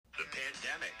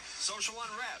pandemic, social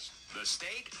unrest, the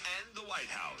state, and the White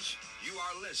House. You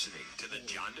are listening to The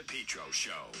John DePetro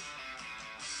Show.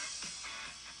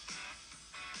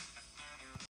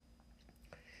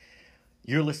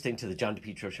 You're listening to The John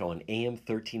DePetro Show on AM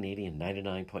 1380 and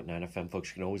 99.9 FM. Folks,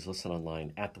 you can always listen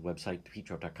online at the website,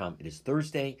 depetro.com. It is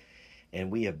Thursday,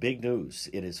 and we have big news.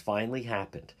 It has finally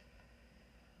happened.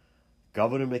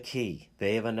 Governor McKee,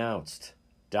 they have announced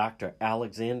Dr.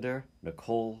 Alexander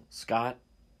Nicole Scott,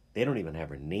 they don't even have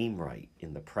her name right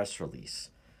in the press release,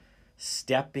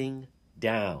 stepping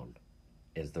down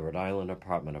as the Rhode Island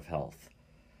Department of Health.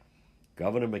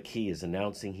 Governor McKee is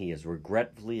announcing he has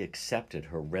regretfully accepted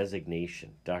her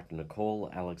resignation. Dr.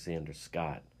 Nicole Alexander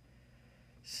Scott,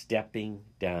 stepping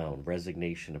down,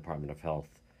 resignation, Department of Health.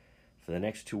 For the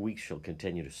next 2 weeks, she'll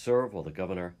continue to serve while the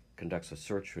governor conducts a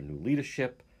search for new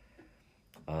leadership.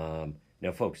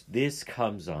 Now, folks, this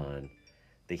comes on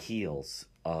the heels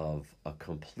of a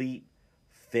complete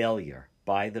failure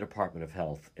by the Department of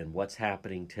Health and what's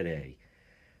happening today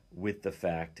with the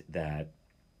fact that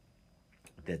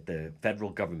the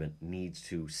federal government needs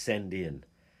to send in.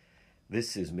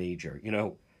 This is major. You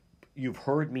know, you've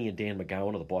heard me and Dan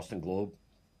McGowan of the Boston Globe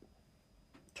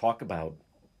talk about,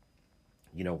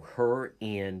 you know, her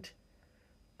and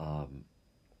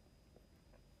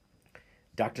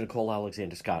Dr. Nicole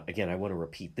Alexander Scott. Again, I want to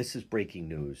repeat, this is breaking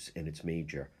news and it's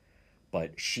major,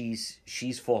 but she's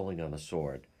falling on the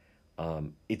sword.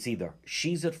 It's either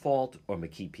she's at fault or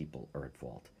McKee people are at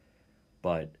fault.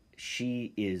 But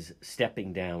she is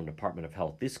stepping down Department of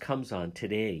Health. This comes on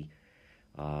today,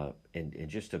 and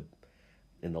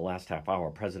in the last half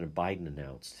hour, President Biden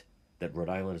announced that Rhode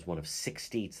Island is one of 6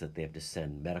 states that they have to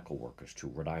send medical workers to.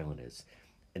 Rhode Island is.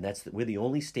 And we're the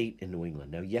only state in New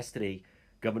England. Now, yesterday,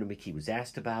 Governor McKee was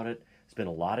asked about it. There's been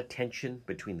a lot of tension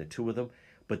between the two of them,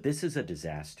 but this is a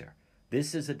disaster.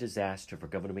 This is a disaster for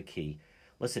Governor McKee.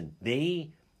 Listen,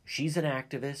 she's an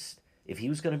activist. If he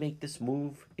was going to make this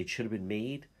move, it should have been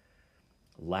made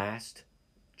last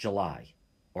July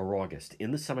or August, in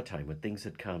the summertime when things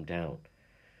had calmed down.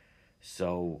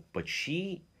 So, but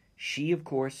she of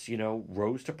course, you know,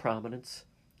 rose to prominence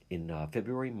in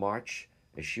February, March,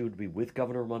 as she would be with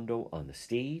Governor Raimondo on the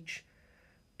stage.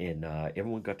 And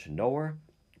everyone got to know her,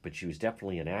 but she was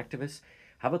definitely an activist.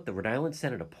 How about the Rhode Island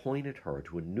Senate appointed her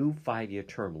to a new 5-year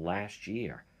term last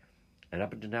year? And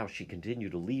up until now, she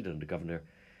continued to lead under Governor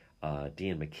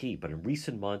Dan McKee. But in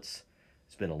recent months,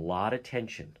 there's been a lot of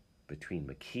tension between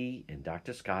McKee and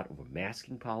Dr. Scott over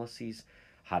masking policies,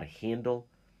 how to handle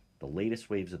the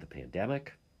latest waves of the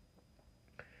pandemic.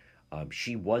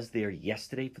 She was there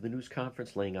yesterday for the news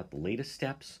conference, laying out the latest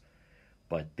steps.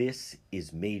 But this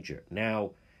is major.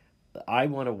 Now, I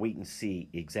want to wait and see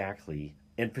exactly,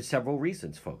 and for several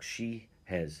reasons, folks. She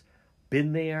has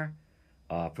been there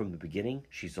from the beginning.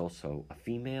 She's also a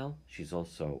female. She's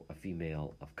also a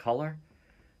female of color,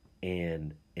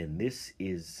 and this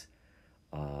is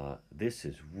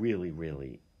really,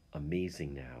 really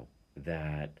amazing now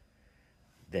that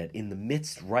in the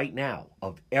midst right now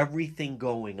of everything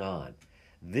going on,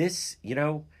 this, you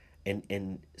know,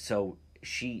 and so.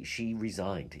 She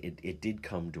resigned. It did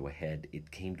come to a head.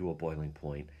 It came to a boiling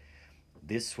point.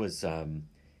 This was,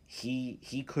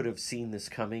 he could have seen this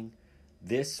coming.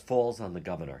 This falls on the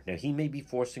governor. Now, he may be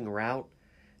forcing her out,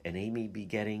 and they may be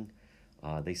getting,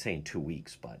 they say in 2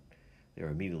 weeks, but they're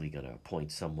immediately going to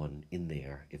appoint someone in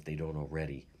there if they don't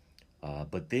already.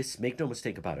 But this, make no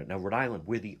mistake about it. Now, Rhode Island,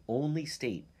 we're the only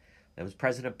state, that was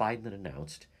President Biden that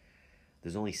announced,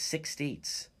 there's only 6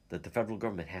 states that the federal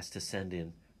government has to send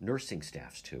in nursing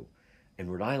staffs to.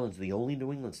 And Rhode Island's the only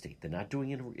New England state. They're not doing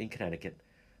it in Connecticut.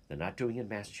 They're not doing it in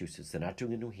Massachusetts. They're not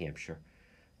doing it in New Hampshire.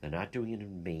 They're not doing it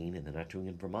in Maine, and they're not doing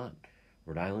it in Vermont.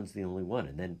 Rhode Island's the only one.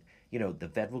 And then, you know, the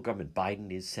federal government,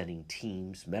 Biden is sending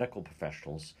teams, medical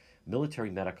professionals,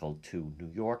 military medical to New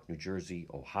York, New Jersey,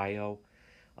 Ohio.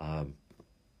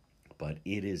 But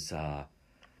it is,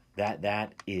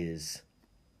 that is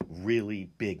really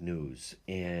big news.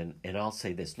 And I'll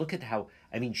say this, look at how,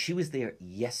 I mean, she was there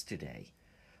yesterday,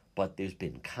 but there's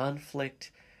been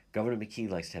conflict. Governor McKee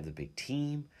likes to have the big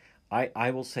team.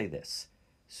 I will say this.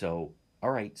 So,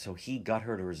 all right, so he got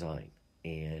her to resign,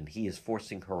 and he is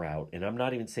forcing her out. And I'm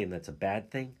not even saying that's a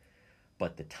bad thing,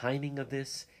 but the timing of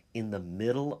this, in the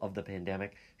middle of the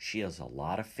pandemic, she has a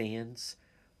lot of fans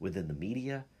within the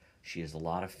media. She has a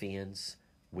lot of fans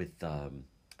within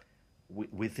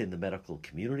the medical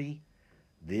community.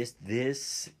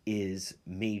 This is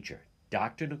major.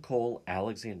 Dr. Nicole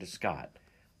Alexander Scott,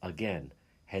 again,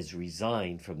 has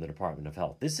resigned from the Department of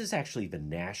Health. This is actually the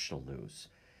national news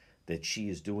that she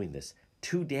is doing this.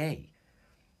 Today,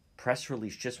 press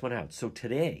release just went out. So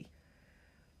today,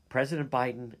 President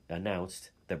Biden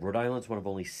announced that Rhode Island's one of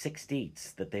only 6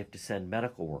 states that they have to send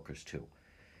medical workers to.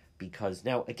 Because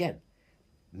now, again,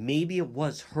 maybe it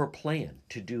was her plan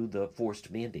to do the forced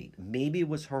mandate. Maybe it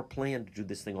was her plan to do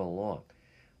this thing all along.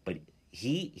 But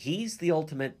he's the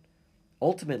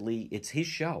ultimately, it's his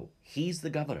show. He's the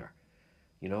governor.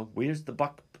 Where's the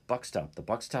buck stop? The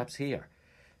buck stops here.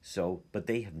 So, but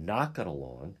they have not got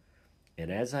along.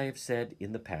 And as I have said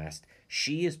in the past,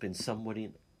 she has been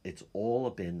it's all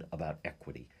been about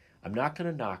equity. I'm not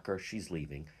going to knock her. She's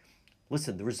leaving.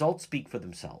 Listen, the results speak for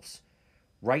themselves.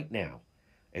 Right now,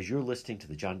 as you're listening to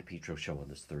the John DePietro show on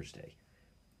this Thursday,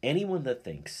 anyone that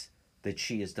thinks that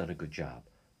she has done a good job,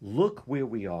 look where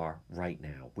we are right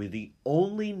now. We're the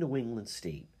only New England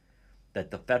state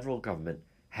that the federal government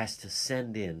has to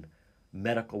send in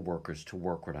medical workers to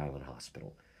work Rhode Island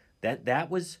Hospital.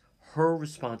 That was her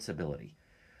responsibility.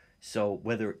 So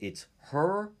whether it's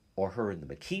her or her and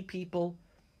the McKee people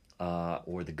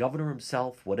or the governor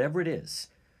himself, whatever it is,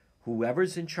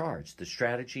 whoever's in charge, the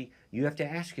strategy, you have to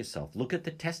ask yourself, look at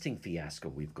the testing fiasco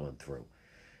we've gone through.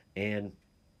 And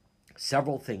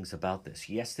several things about this.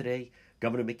 Yesterday,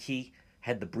 Governor McKee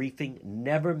had the briefing,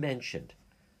 never mentioned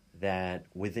that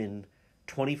within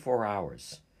 24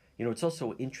 hours. It's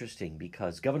also interesting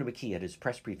because Governor McKee had his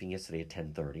press briefing yesterday at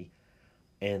 10:30,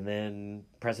 and then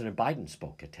President Biden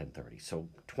spoke at 10:30. So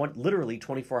literally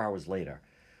 24 hours later,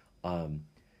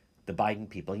 the Biden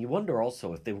people. And you wonder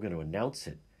also if they were going to announce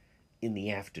it in the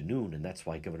afternoon, and that's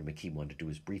why Governor McKee wanted to do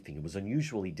his briefing. It was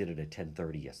unusual he did it at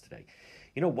 10:30 yesterday.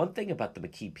 One thing about the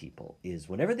McKee people is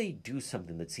whenever they do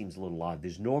something that seems a little odd,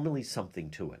 there's normally something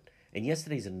to it. And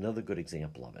yesterday's another good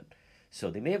example of it. So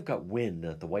they may have got wind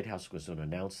that the White House was going to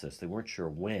announce this. They weren't sure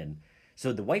when.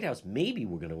 So the White House maybe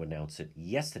were going to announce it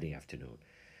yesterday afternoon.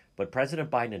 But President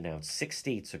Biden announced 6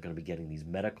 states are going to be getting these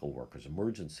medical workers,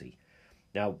 emergency.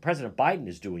 Now, President Biden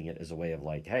is doing it as a way of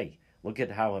like, hey, look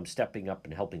at how I'm stepping up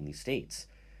and helping these states.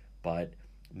 But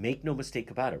make no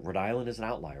mistake about it, Rhode Island is an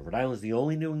outlier. Rhode Island is the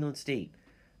only New England state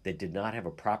that did not have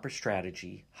a proper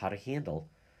strategy how to handle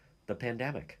the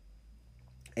pandemic.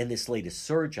 And this latest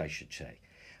surge, I should say.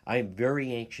 I am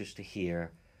very anxious to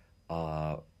hear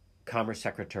Commerce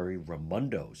Secretary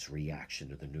Raimondo's reaction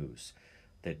to the news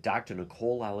that Dr.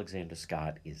 Nicole Alexander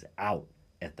Scott is out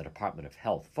at the Department of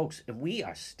Health. Folks, and we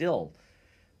are still,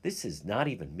 this is not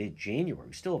even mid-January.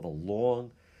 We still have a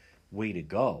long way to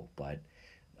go, but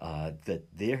that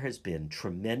there has been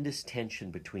tremendous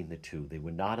tension between the two. They were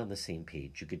not on the same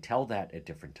page. You could tell that at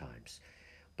different times.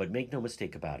 But make no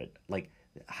mistake about it. Like,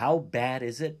 how bad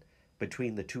is it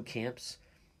between the two camps?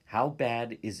 How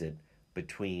bad is it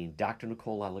between Dr.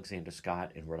 Nicole Alexander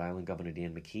Scott and Rhode Island Governor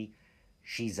Dan McKee?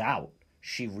 She's out.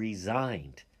 She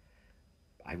resigned,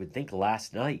 I would think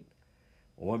last night,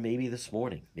 or maybe this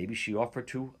morning. Maybe she offered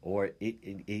to, or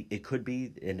it could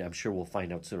be, and I'm sure we'll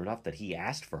find out soon enough, that he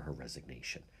asked for her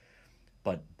resignation.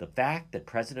 But the fact that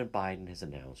President Biden has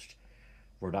announced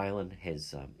Rhode Island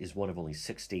is one of only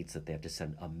 6 states that they have to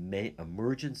send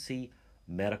emergency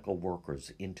medical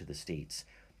workers into the states.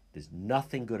 There's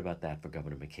nothing good about that for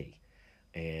Governor McKee.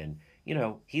 And,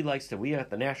 he likes to, we are at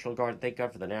the National Guard, thank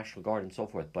God for the National Guard and so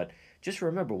forth. But just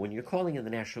remember, when you're calling in the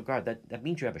National Guard, that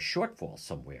means you have a shortfall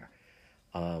somewhere,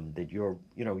 that you're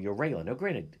regular. Now,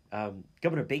 granted,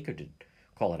 Governor Baker did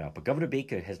call it out, but Governor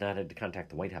Baker has not had to contact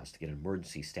the White House to get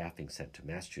emergency staffing sent to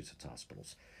Massachusetts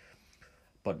hospitals.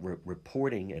 But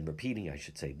reporting and repeating, I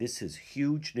should say, this is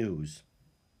huge news.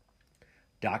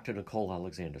 Dr. Nicole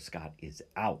Alexander Scott is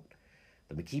out.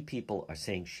 The McKee people are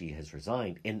saying she has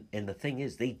resigned. And the thing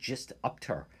is, they just upped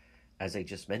her. As I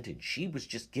just mentioned, she was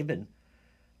just given,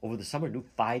 over the summer, a new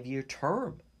 5-year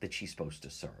term that she's supposed to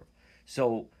serve.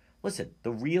 So, listen,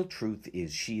 the real truth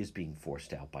is she is being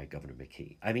forced out by Governor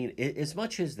McKee. I mean, as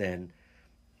much as then,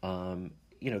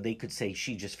 they could say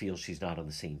she just feels she's not on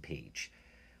the same page.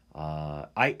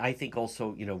 I think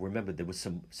also, remember, there was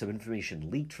some information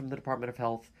leaked from the Department of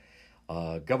Health.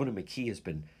 Governor McKee has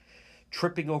been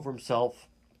tripping over himself,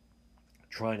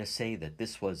 trying to say that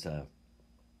this was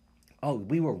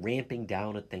we were ramping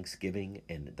down at Thanksgiving,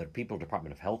 and the people at the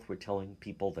Department of Health were telling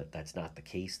people that that's not the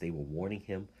case. They were warning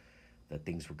him that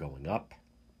things were going up.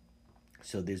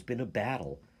 So there's been a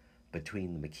battle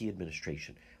between the McKee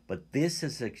administration. But this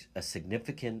is a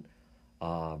significant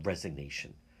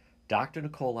resignation. Dr.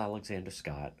 Nicole Alexander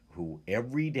Scott, who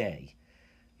every day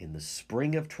in the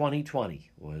spring of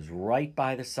 2020 was right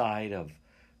by the side of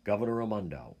Governor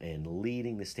Raimondo and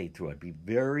leading the state through. I'd be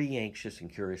very anxious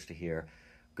and curious to hear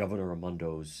Governor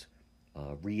Raimondo's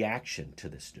reaction to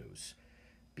this news,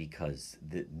 because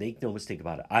make no mistake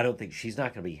about it, I don't think she's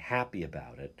not going to be happy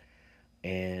about it.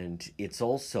 And it's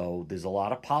also, there's a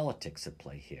lot of politics at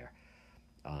play here.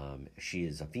 She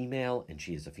is a female, and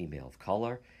she is a female of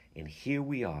color. And here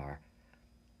we are,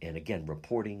 and again,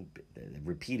 repeating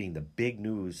the big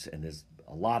news, and there's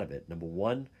a lot of it. Number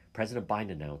one, President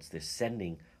Biden announced they're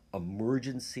sending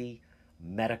emergency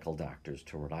medical doctors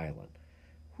to Rhode Island.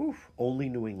 Whew, only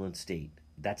New England state.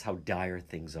 That's how dire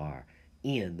things are.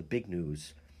 And the big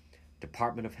news,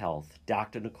 Department of Health,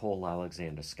 Dr. Nicole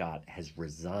Alexander Scott has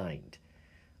resigned.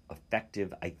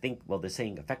 Effective, I think, well, they're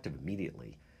saying effective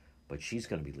immediately, but she's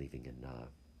going to be leaving in,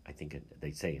 I think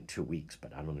they say in 2 weeks,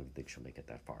 but I don't even think she'll make it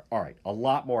that far. All right, a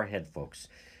lot more ahead, folks.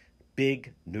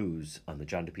 Big news on the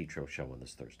John DePietro Show on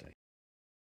this Thursday.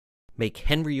 Make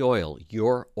Henry Oil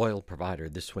your oil provider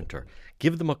this winter.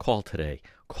 Give them a call today.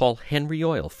 Call Henry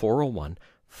Oil,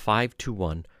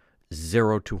 401-521-0200.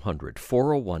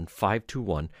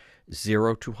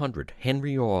 401-521-0200.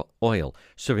 Henry Oil,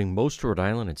 serving most Rhode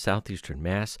Island and southeastern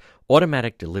Mass.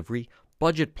 Automatic delivery,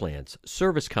 budget plans,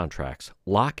 service contracts,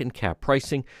 lock and cap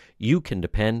pricing. You can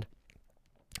depend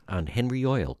on Henry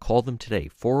Oil. Call them today,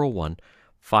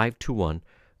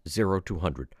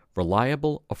 401-521-0200.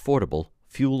 Reliable, affordable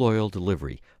fuel oil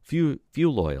delivery,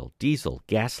 fuel oil, diesel,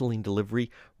 gasoline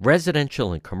delivery,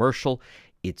 residential and commercial.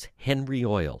 It's Henry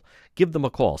Oil. Give them a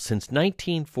call. Since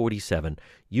 1947,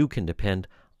 you can depend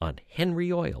on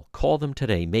Henry Oil. Call them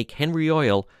today. Make Henry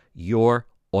Oil your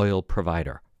oil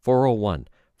provider.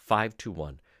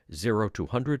 401-521-0200.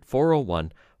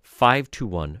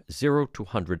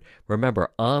 401-521-0200.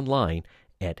 Remember, online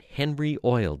at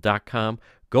henryoil.com.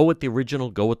 Go with the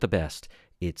original. Go with the best.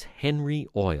 It's Henry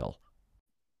Oil.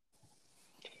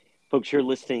 Folks, you're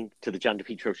listening to the John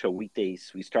DePietro Show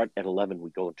weekdays. We start at 11. We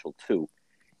go until 2.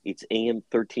 It's AM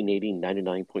 1380,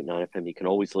 99.9 FM. You can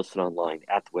always listen online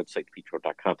at the website,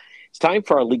 depetro.com. It's time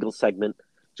for our legal segment.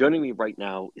 Joining me right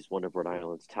now is one of Rhode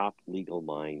Island's top legal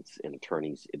minds and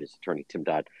attorneys. It is Attorney Tim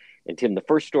Dodd. And Tim, the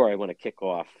first story I want to kick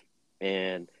off,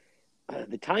 and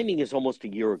the timing is almost a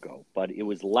year ago, but it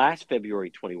was last February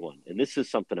 21. And this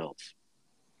is something else.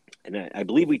 And I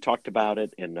believe we talked about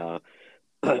it, and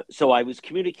so I was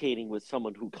communicating with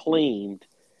someone who claimed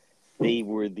they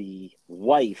were the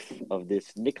wife of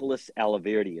this Nicholas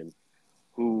Alaverdian,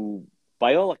 who,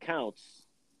 by all accounts,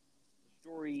 the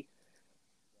story,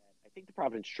 I think the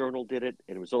Providence Journal did it,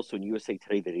 and it was also in USA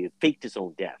Today, that he had faked his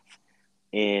own death.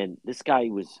 And this guy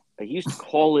he used to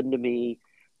call into me,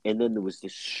 and then there was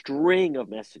this string of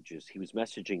messages. He was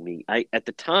messaging me. At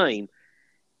the time,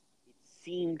 it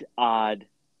seemed odd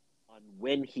on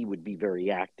when he would be very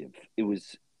active. It would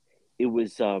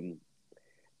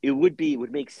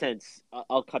make sense.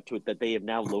 I'll cut to it that they have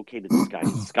now located this guy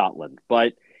in Scotland,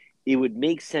 but it would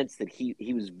make sense that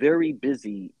he was very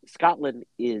busy. Scotland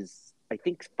is, I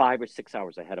think, 5 or 6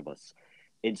 hours ahead of us.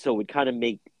 And so it would kind of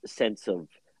make sense of,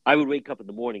 I would wake up in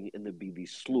the morning and there'd be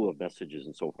these slew of messages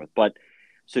and so forth. But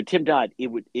so Tim Dodd,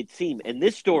 it seemed, and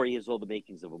this story is all the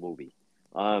makings of a movie.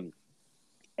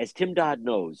 As Tim Dodd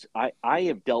knows, I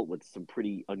have dealt with some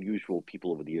pretty unusual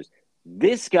people over the years.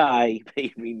 This guy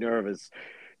made me nervous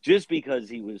just because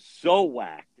he was so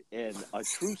whacked and a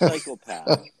true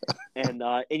psychopath. And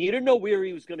you didn't know where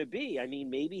he was going to be. I mean,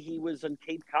 maybe he was on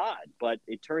Cape Cod, but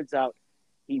it turns out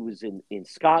he was in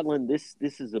Scotland.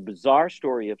 This is a bizarre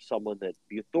story of someone that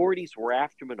the authorities were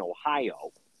after him in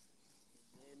Ohio.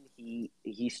 And then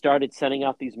he started sending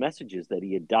out these messages that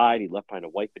he had died. He left behind a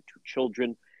wife and 2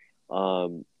 children.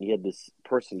 He had this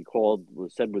person he called,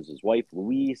 said was his wife,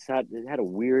 Louise. It had a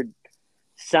weird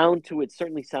sound to it.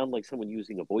 Certainly sounded like someone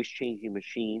using a voice changing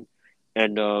machine.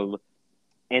 And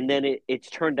then it's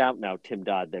turned out now, Tim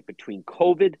Dodd, that between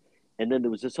COVID and then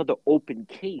there was this other open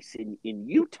case in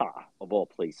Utah, of all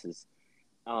places.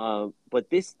 But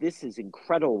this is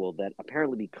incredible that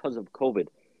apparently because of COVID,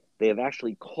 they have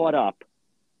actually caught up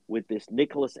with this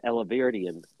Nicholas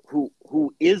Alaverdian,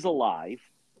 who is alive,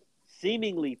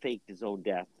 seemingly faked his own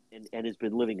death, and has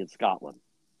been living in Scotland.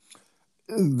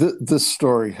 This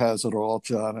story has it all,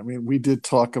 John. I mean, we did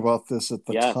talk about this at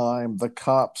the time. The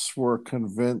cops were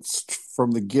convinced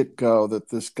from the get-go that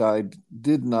this guy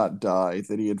did not die,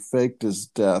 that he had faked his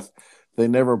death. They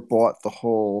never bought the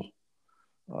whole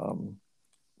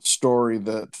story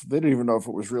that they didn't even know if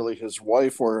it was really his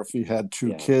wife or if he had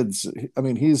 2 kids. I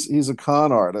mean, he's a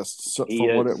con artist, so,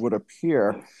 from what it would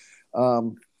appear.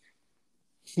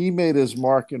 He made his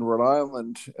mark in Rhode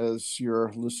Island, as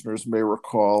your listeners may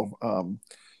recall,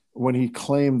 when he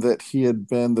claimed that he had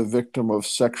been the victim of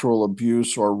sexual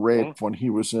abuse or rape when he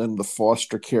was in the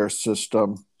foster care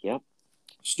system.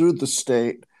 Sued the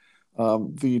state.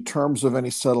 The terms of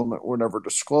any settlement were never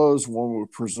disclosed. One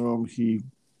would presume he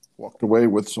walked away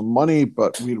with some money,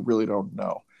 but we really don't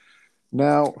know.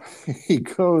 Now he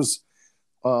goes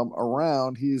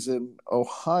around. He's in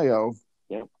Ohio.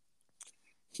 Yeah.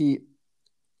 He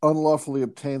unlawfully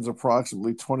obtains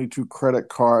approximately 22 credit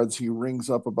cards. He rings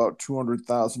up about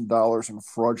 $200,000 in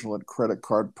fraudulent credit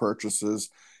card purchases.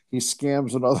 He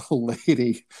scams another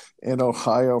lady in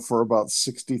Ohio for about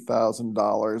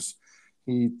 $60,000.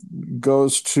 He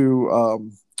goes to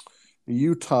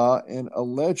Utah and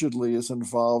allegedly is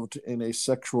involved in a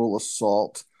sexual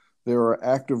assault. There are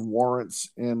active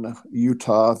warrants in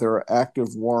Utah. There are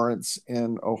active warrants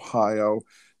in Ohio.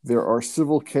 There are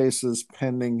civil cases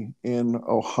pending in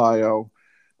Ohio.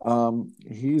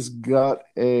 He's got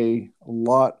a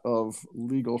lot of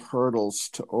legal hurdles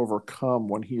to overcome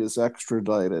when he is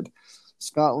extradited.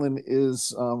 Scotland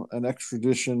is an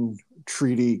extradition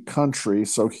treaty country,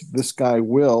 so this guy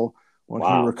will, when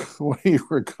Wow. when he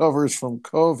recovers from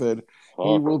COVID, he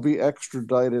Uh-huh. will be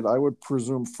extradited. I would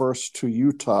presume first to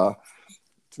Utah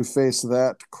to face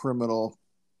that criminal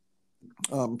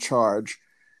charge.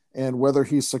 And whether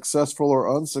he's successful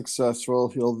or unsuccessful,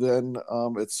 he'll then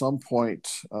at some point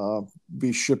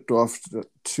be shipped off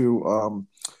to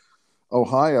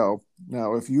Ohio.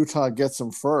 Now, if Utah gets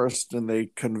him first and they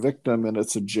convict him and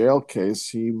it's a jail case,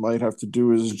 he might have to do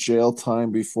his jail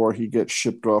time before he gets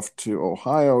shipped off to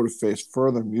Ohio to face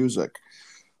further music.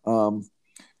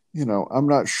 I'm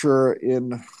not sure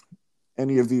in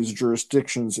any of these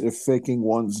jurisdictions if faking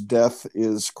one's death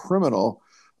is criminal.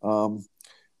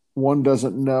 One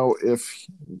doesn't know if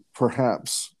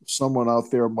perhaps someone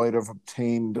out there might have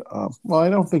obtained, I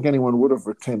don't think anyone would have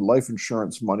obtained life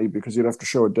insurance money because you'd have to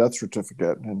show a death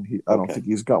certificate. And I don't think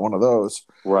he's got one of those.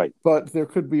 Right. But there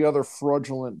could be other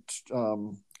fraudulent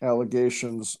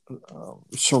allegations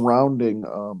surrounding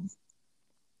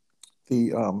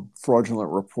the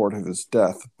fraudulent report of his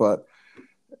death. But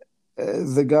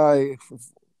the guy,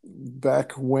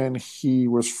 back when he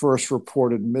was first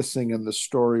reported missing and the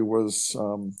story was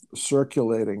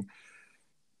circulating,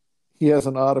 he has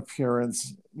an odd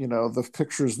appearance. The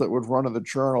pictures that would run in the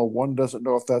journal, one doesn't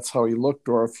know if that's how he looked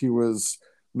or if he was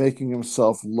making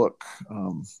himself look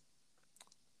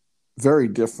very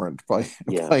different by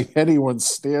anyone's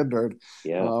standard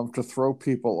to throw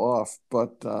people off.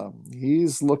 But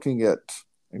he's looking at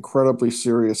incredibly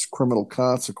serious criminal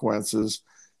consequences,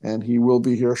 and he will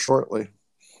be here shortly.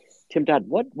 Tim Dodd,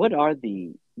 what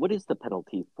is the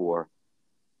penalty for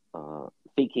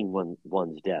faking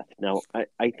one's death? Now,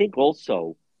 I think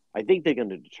they're going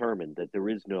to determine that there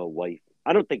is no wife.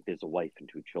 I don't think there's a wife and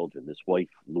two children. This wife,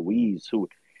 Louise,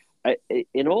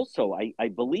 and also I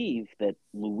believe that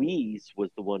Louise was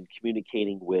the one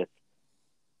communicating with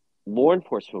law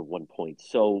enforcement at one point.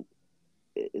 So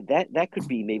that could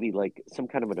be maybe like some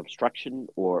kind of an obstruction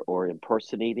or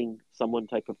impersonating someone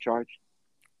type of charge.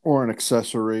 Or an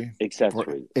accessory.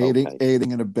 Accessory.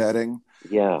 Aiding and abetting.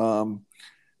 Yeah.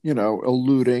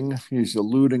 Eluding. He's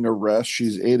eluding arrest.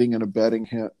 She's aiding and abetting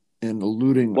him in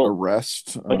eluding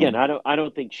arrest. Again, I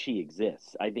don't think she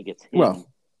exists. I think it's him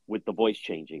with the voice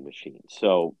changing machine.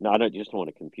 So no, I just don't want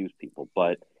to confuse people.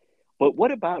 But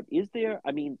what about, is there,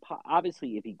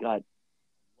 obviously if he got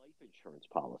life insurance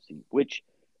policy, which,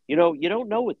 you don't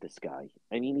know with this guy.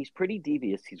 He's pretty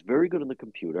devious. He's very good on the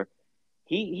computer.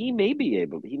 He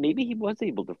was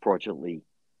able to fraudulently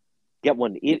get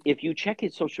one. If you check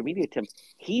his social media, Tim,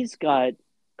 he's got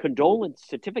condolence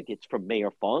certificates from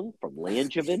Mayor Fung, from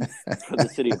Langevin, from the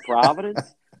city of Providence.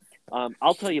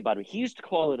 I'll tell you about him. He used to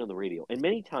call it on the radio, and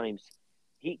many times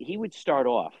he would start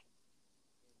off.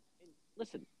 And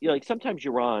listen, sometimes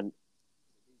you're on.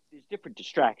 There's different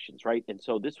distractions, right? And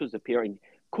so this was appearing.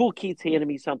 Cool Keith's handing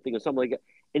me something or something like that,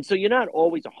 and so you're not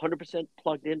always 100%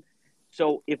 plugged in.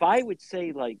 So if I would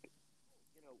say, why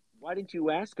didn't you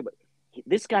ask about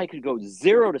this guy could go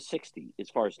 0 to 60 as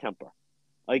far as temper.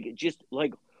 He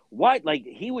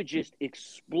would just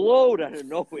explode out of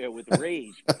nowhere with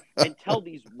rage and tell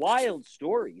these wild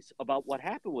stories about what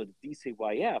happened with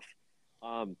DCYF.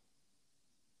 But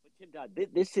Tim Dodd,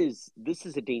 this is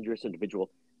a dangerous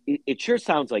individual. It sure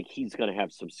sounds like he's going to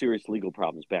have some serious legal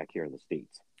problems back here in the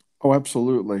States. Oh,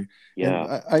 absolutely.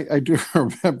 Yeah. And I do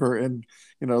remember, and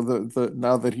the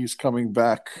now that he's coming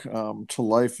back to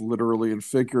life, literally and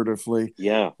figuratively.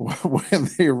 Yeah. When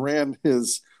they ran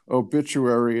his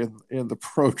obituary in the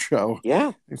Pro Show.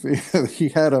 Yeah. He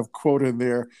had a quote in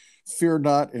there: "Fear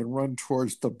not and run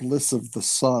towards the bliss of the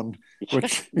sun,"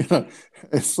 which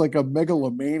it's like a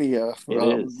megalomania.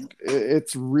 It is.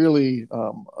 It's really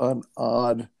an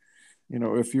odd.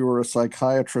 If you were a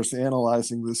psychiatrist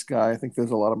analyzing this guy, I think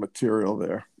there's a lot of material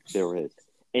there. There is.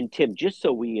 And Tim, just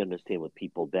so we understand with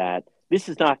people that this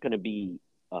is not going to be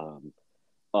a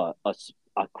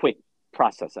quick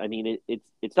process. I mean,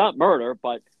 it's not murder,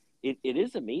 but it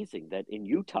is amazing that in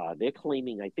Utah they're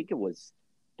claiming, I think it was,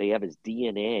 they have his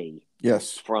DNA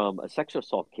Yes. from a sexual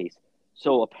assault case.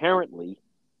 So apparently,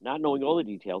 not knowing all the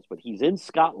details, but he's in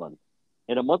Scotland,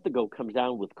 and a month ago comes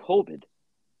down with COVID,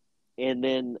 and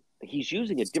then he's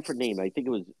using a different name. I think it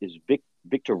was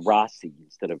Victor Rossi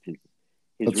instead of his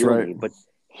That's real right. name. But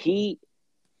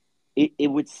it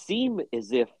would seem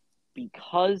as if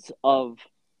because of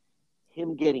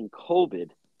him getting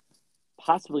COVID,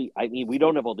 possibly, I mean, we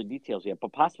don't have all the details yet,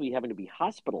 but possibly having to be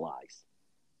hospitalized,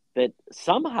 that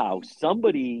somehow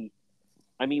somebody,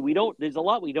 I mean, there's a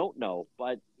lot we don't know,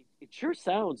 but it sure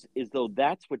sounds as though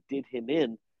that's what did him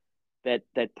in, that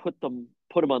put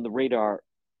him on the radar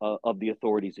of the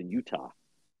authorities in Utah.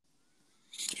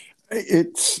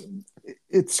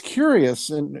 It's curious,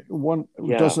 and one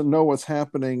doesn't know what's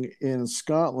happening in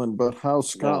Scotland, but how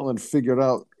Scotland figured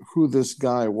out who this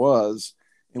guy was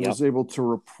and was able to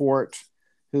report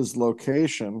his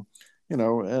location,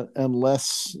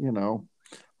 unless,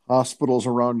 hospitals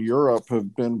around Europe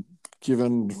have been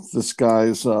given this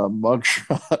guy's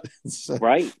mugshot.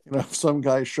 Right. If some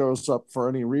guy shows up for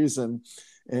any reason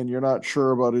and you're not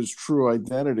sure about his true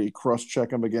identity,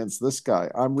 cross-check him against this guy.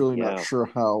 I'm really not sure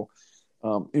how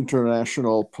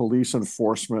international police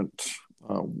enforcement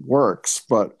works,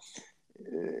 but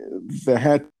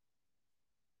the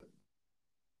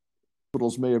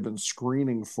hospitals may have been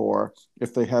screening for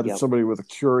if they had somebody with a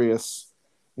curious,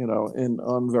 and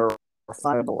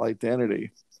unverifiable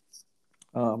identity.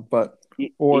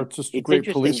 It's just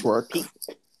great police work.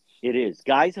 It is.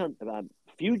 Guys on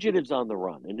fugitives on the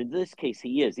run, and in this case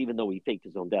he is, even though he faked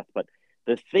his own death. But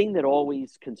the thing that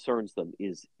always concerns them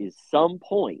is some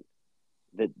point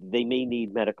that they may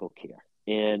need medical care.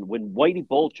 And when Whitey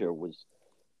Bulger was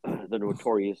the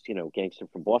notorious, gangster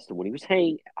from Boston, when he was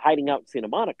hiding out in Santa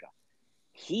Monica,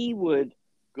 he would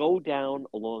go down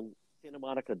along Santa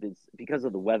Monica because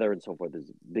of the weather and so forth. There's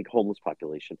a big homeless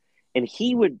population, and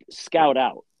he would scout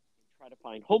out and try to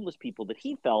find homeless people that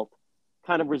he felt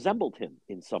kind of resembled him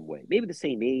in some way, maybe the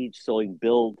same age, same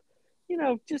build,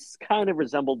 just kind of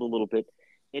resembled a little bit.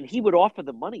 And he would offer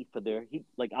the money for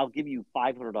I'll give you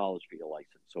 $500 for your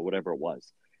license or whatever it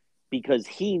was, because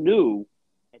he knew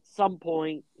at some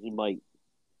point he might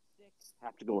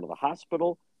have to go into the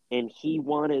hospital, and he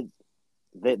wanted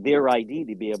their ID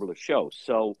to be able to show.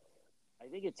 So I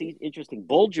think it's interesting.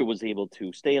 Bulger was able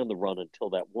to stay on the run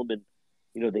until that woman,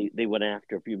 they went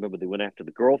after, if you remember, they went after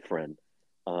the girlfriend,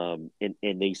 and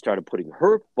they started putting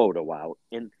her photo out.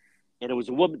 And it was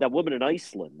that woman in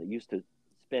Iceland that used to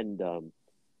spend the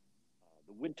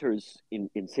winters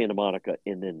in Santa Monica,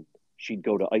 and then she'd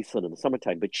go to Iceland in the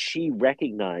summertime. But she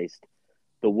recognized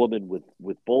the woman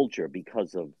with Bulger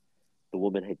because of the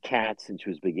woman had cats and she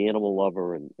was a big animal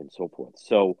lover and so forth.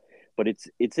 So, but it's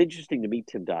interesting to meet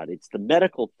Tim Dodd. It's the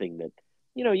medical thing that,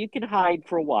 you can hide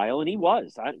for a while, and he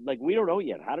was. We don't know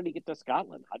yet. How did he get to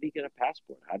Scotland? How did he get a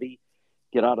passport? How did he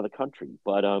get out of the country?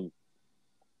 But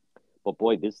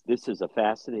boy, this is a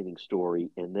fascinating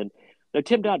story. And then now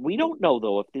Tim Dodd, we don't know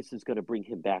though if this is going to bring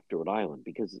him back to Rhode Island,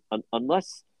 because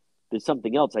unless there's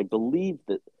something else, I believe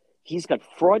that he's got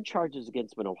fraud charges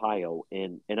against him in Ohio,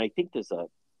 and I think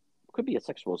could be a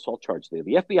sexual assault charge there.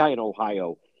 The FBI in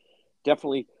Ohio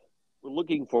definitely were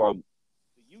looking for him.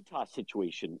 The Utah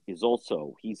situation is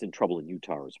also, he's in trouble in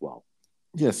Utah as well.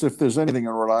 Yes, if there's anything in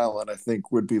Rhode Island, I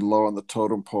think would be low on the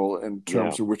totem pole in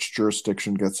terms of which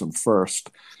jurisdiction gets him first.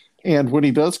 And when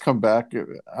he does come back,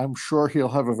 I'm sure he'll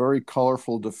have a very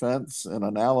colorful defense and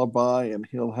an alibi, and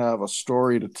he'll have a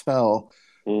story to tell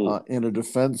in a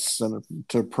defense and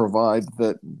to provide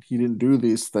that he didn't do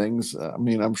these things. I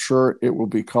mean, I'm sure it will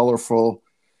be colorful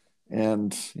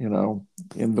and,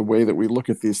 in the way that we look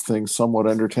at these things, somewhat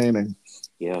entertaining.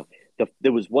 Yeah.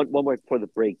 There was one more before the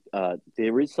break.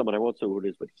 There is someone, I won't say who it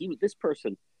is, but this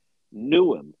person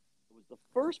knew him. It was the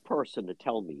first person to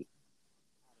tell me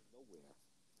out of nowhere,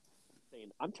 saying,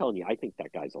 I'm telling you, I think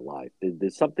that guy's alive.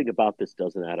 There's something about this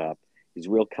doesn't add up. He's a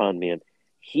real con man.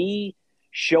 He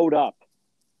showed up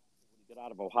when he got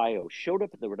out of Ohio, showed up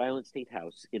at the Rhode Island State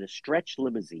House in a stretch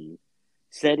limousine,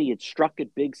 said he had struck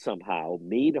it big somehow,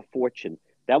 made a fortune.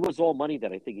 That was all money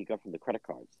that I think he got from the credit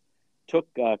cards. Took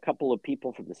a couple of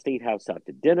people from the State House out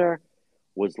to dinner,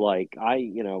 was like,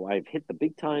 I've hit the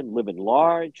big time, living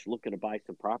large, looking to buy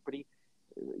some property.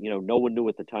 No one knew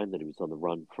at the time that he was on the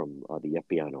run from the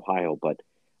FBI in Ohio. But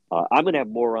I'm going to have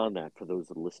more on that for those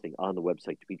that are listening on the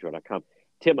website, DePietro.com.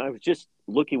 Tim, I was just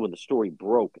looking when the story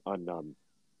broke on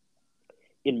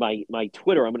in my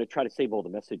Twitter. I'm going to try to save all the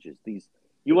messages.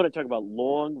 You want to talk about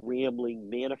long, rambling,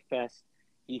 manifest.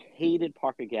 He hated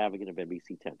Parker Gavigan of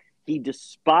NBC 10. He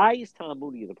despised Tom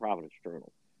Mooney of the Providence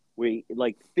Journal, where he,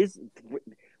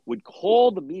 would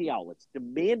call the media outlets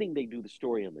demanding they do the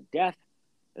story on the death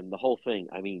and the whole thing.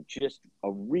 I mean, just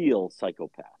a real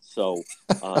psychopath. So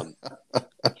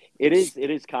it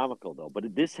is comical, though.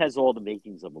 But this has all the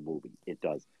makings of a movie. It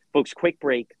does. Folks, quick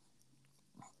break.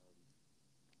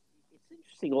 It's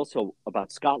interesting also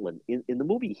about Scotland. In the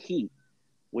movie Heat,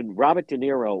 when Robert De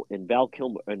Niro and Val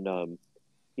Kilmer and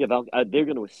they're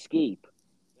going to escape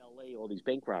L.A., all these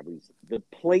bank robberies, the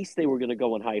place they were going to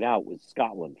go and hide out was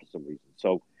Scotland for some reason.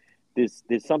 So there's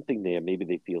something there. Maybe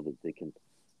they feel that they can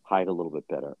hide a little bit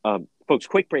better. Folks,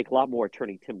 quick break. A lot more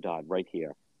Attorney Tim Dodd right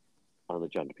here on the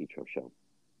John DePietro Show.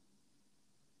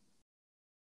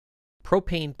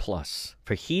 Propane Plus.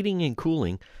 For heating and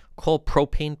cooling, call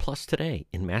Propane Plus today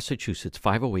in Massachusetts,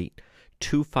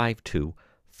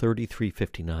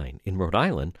 508-252-3359. In Rhode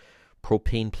Island,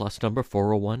 Propane Plus number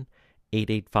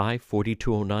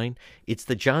 401-885-4209. It's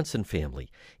the Johnson family.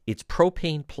 It's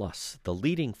Propane Plus, the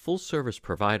leading full-service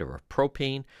provider of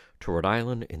propane to Rhode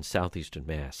Island and southeastern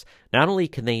Mass. Not only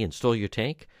can they install your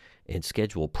tank and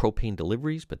schedule propane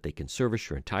deliveries, but they can service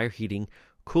your entire heating,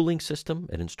 cooling system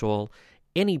and install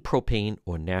any propane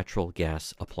or natural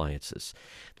gas appliances.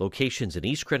 Locations in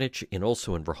East Greenwich and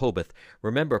also in Rehoboth.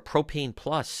 Remember, Propane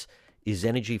Plus is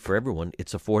energy for everyone.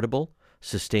 It's affordable,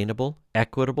 sustainable,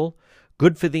 equitable,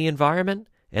 good for the environment,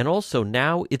 and also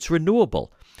now it's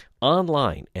renewable.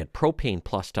 Online at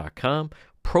propaneplus.com.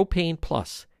 Propane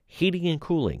Plus, heating and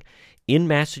cooling. In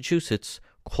Massachusetts,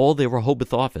 call their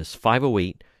Rehoboth office,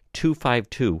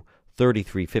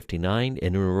 508-252-3359,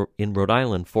 and in Rhode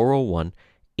Island,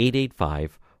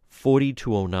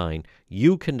 401-885-4209.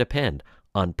 You can depend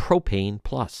on Propane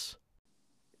Plus.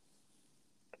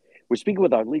 We're speaking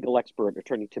with our legal expert,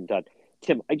 Attorney Tim Dodd.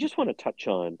 Tim, I just want to touch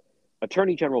on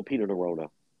Attorney General Peter Nerona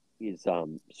is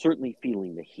certainly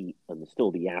feeling the heat and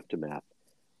still the aftermath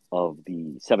of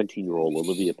the 17-year-old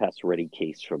Olivia Passaretti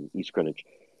case from East Greenwich.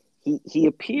 He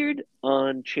appeared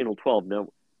on Channel 12. Now,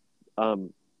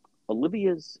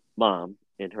 Olivia's mom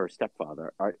and her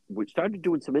stepfather we started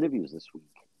doing some interviews this week,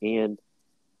 and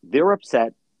they're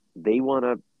upset. They want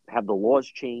to have the laws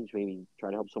changed, maybe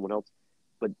try to help someone else.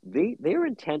 But they're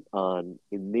intent on,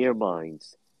 in their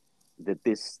minds, that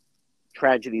this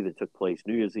tragedy that took place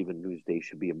New Year's Eve and New Year's Day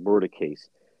should be a murder case.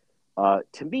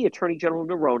 To me, Attorney General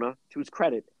Nerona, to his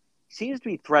credit, seems to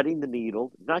be threading the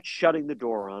needle, not shutting the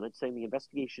door on it, saying the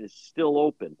investigation is still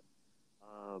open.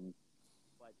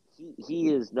 But he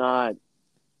is not on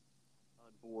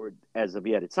board as of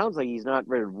yet. It sounds like he's not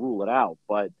ready to rule it out,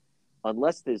 but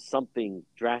unless there's something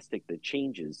drastic that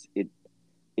changes, it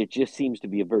just seems to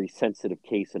be a very sensitive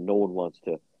case, and no one wants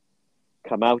to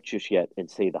come out just yet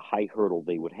and say the high hurdle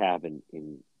they would have in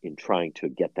trying to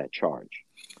get that charge.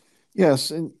 Yes,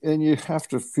 and you have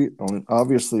to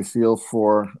obviously feel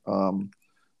for the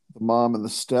mom and the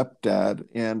stepdad,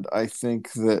 and I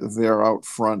think that they're out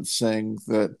front saying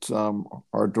that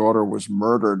our daughter was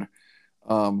murdered.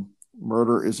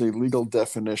 Murder is a legal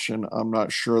definition. I'm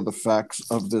not sure the facts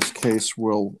of this case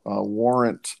will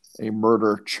warrant a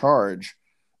murder charge,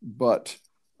 but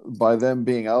by them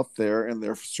being out there, and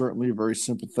they're certainly very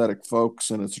sympathetic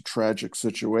folks, and it's a tragic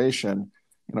situation,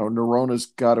 Nerona's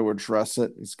got to address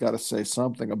it. He's got to say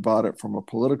something about it from a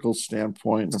political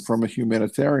standpoint and from a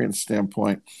humanitarian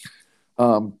standpoint.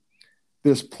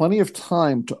 There's plenty of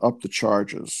time to up the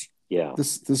charges. Yeah.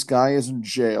 This guy is in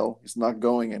jail. He's not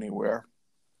going anywhere.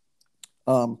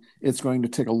 It's going to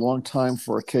take a long time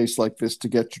for a case like this to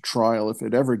get to trial, if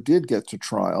it ever did get to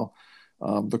trial.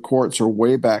 The courts are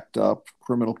way backed up,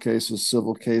 criminal cases,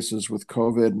 civil cases with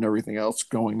COVID and everything else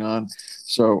going on.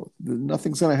 So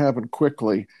nothing's going to happen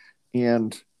quickly.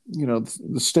 And,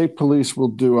 the state police will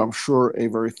do, I'm sure, a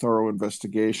very thorough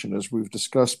investigation. As we've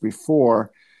discussed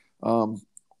before, all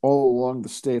along the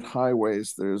state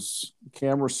highways, there's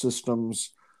camera systems,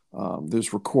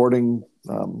 there's recording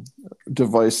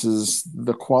devices.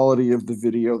 The quality of the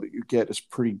video that you get is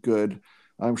pretty good.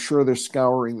 I'm sure they're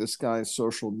scouring this guy's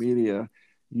social media.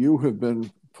 You have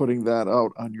been putting that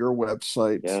out on your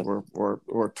website, yes,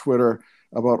 or Twitter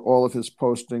about all of his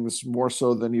postings, more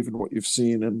so than even what you've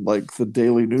seen in like the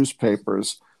daily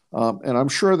newspapers. And I'm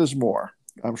sure there's more.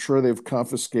 I'm sure they've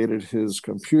confiscated his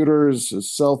computers,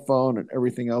 his cell phone, and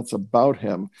everything else about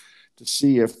him to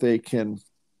see if they can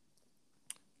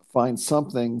find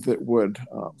something that would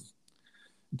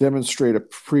demonstrate a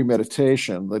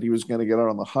premeditation, that he was going to get out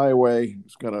on the highway, he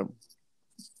was going to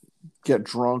get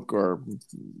drunk or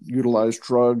utilize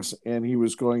drugs, and he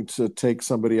was going to take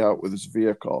somebody out with his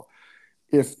vehicle.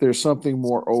 If there's something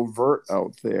more overt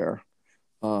out there,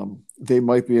 they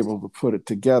might be able to put it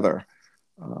together.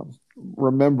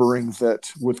 remembering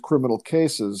that with criminal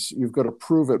cases, you've got to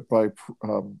prove it by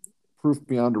proof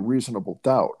beyond a reasonable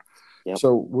doubt. Yep.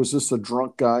 So was this a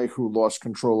drunk guy who lost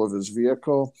control of his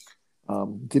vehicle?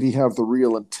 Did he have the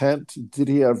real intent? Did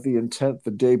he have the intent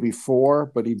the day before,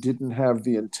 but he didn't have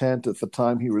the intent at the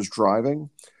time he was driving?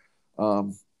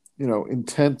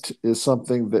 Intent is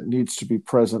something that needs to be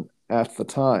present at the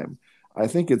time. I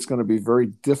think it's going to be very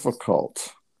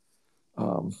difficult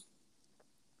to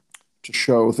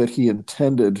show that he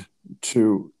intended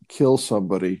to kill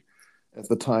somebody at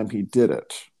the time he did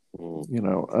it.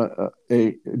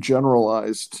 A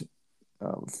generalized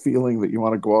feeling that you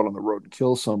want to go out on the road and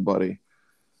kill somebody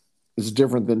is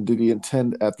different than did he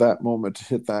intend at that moment to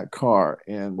hit that car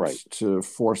and to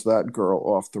force that girl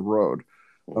off the road.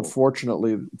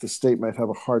 Unfortunately, the state might have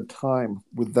a hard time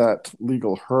with that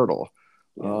legal hurdle.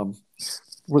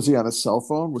 Was he on his cell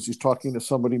phone? Was he talking to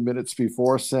somebody minutes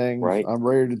before saying, I'm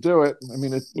ready to do it? I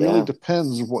mean, it really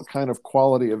depends what kind of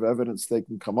quality of evidence they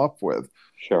can come up with.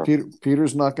 Sure.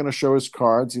 Peter's not going to show his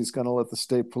cards. He's going to let the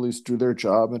state police do their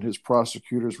job and his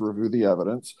prosecutors review the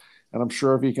evidence. And I'm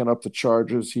sure if he can up the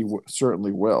charges, he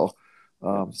certainly will.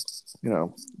 And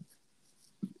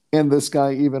this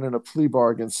guy, even in a plea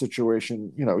bargain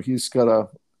situation, he's got a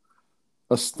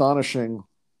astonishing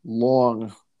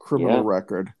long criminal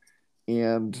record,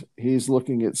 and he's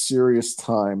looking at serious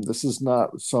time. This is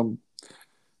not some,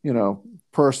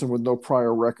 person with no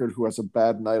prior record who has a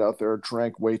bad night out there,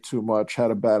 drank way too much,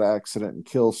 had a bad accident, and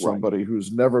killed somebody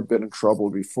who's never been in trouble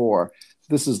before.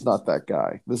 This is not that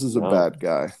guy. This is a bad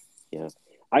guy. Yeah.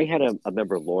 I had a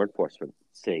member of law enforcement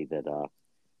say that,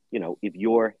 if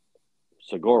you're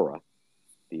Segura,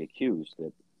 the accused,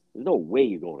 that there's no way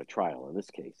you're going to trial in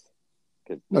this case.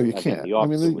 No, you can't. The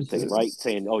officer was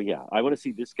saying, oh, yeah, I want to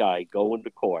see this guy go into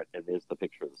court, and there's the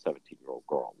picture of the 17-year-old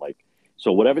girl.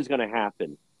 So whatever's going to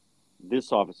happen,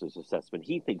 this officer's assessment,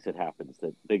 he thinks it happens,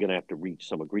 that they're going to have to reach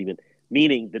some agreement,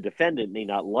 meaning the defendant may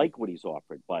not like what he's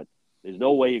offered, but there's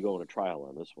no way you're going to trial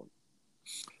on this one.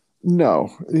 No,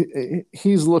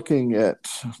 he's looking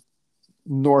at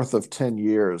north of 10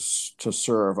 years to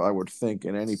serve, I would think,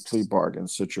 in any plea bargain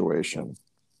situation,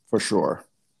 for sure.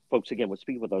 Folks, again, we're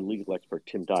speaking with our legal expert,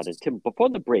 Tim Dodd. And Tim, before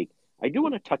the break, I do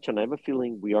want to touch on, I have a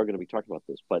feeling we are going to be talking about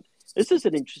this, but this is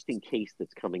an interesting case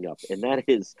that's coming up. And that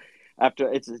is,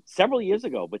 it's several years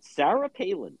ago, but Sarah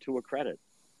Palin, to her credit,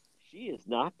 she is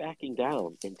not backing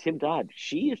down. And Tim Dodd,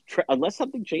 she is, unless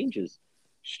something changes,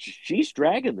 she's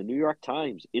dragging the New York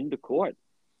Times into court.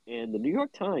 And the New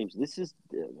York Times, this is,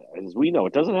 as we know,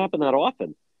 it doesn't happen that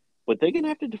often, but they're going to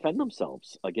have to defend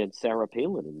themselves against Sarah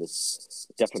Palin in this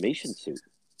defamation suit.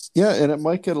 Yeah, and it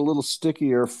might get a little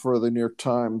stickier for the New York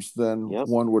Times than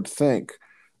one would think.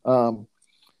 The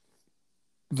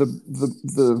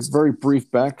very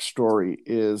brief backstory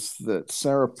is that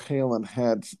Sarah Palin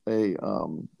had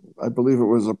I believe it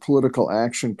was a political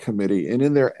action committee, and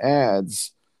in their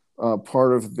ads,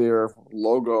 part of their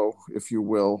logo, if you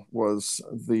will, was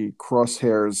the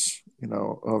crosshairs,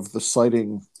 of the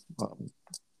sighting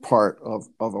part of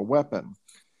a weapon.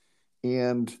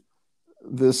 And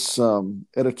this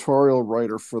editorial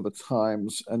writer for the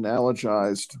Times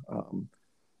analogized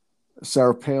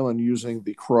Sarah Palin using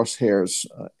the crosshairs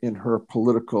in her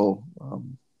political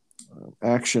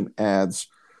action ads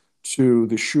to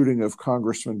the shooting of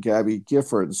Congressman Gabby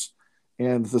Giffords.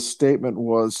 And the statement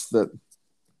was that,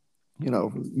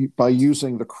 by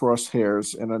using the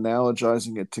crosshairs and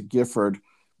analogizing it to Gifford,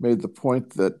 made the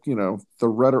point that, the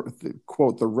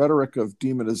rhetoric of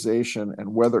demonization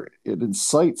and whether it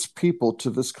incites people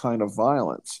to this kind of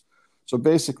violence. So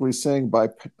basically saying by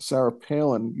Sarah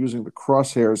Palin using the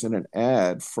crosshairs in an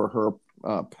ad for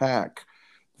her PAC,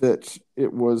 that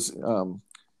it was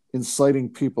inciting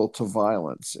people to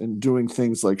violence and doing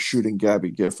things like shooting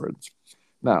Gabby Giffords.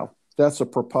 Now, that's a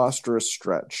preposterous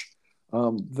stretch.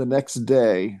 The next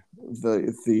day,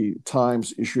 the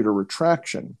Times issued a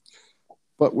retraction.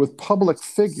 But with public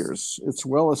figures, it's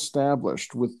well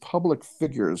established with public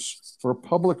figures, for a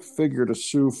public figure to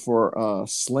sue for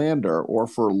slander or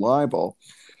for libel,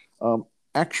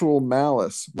 actual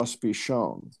malice must be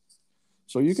shown.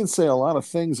 So you can say a lot of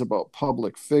things about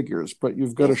public figures, but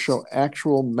you've got to show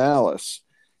actual malice.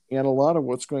 And a lot of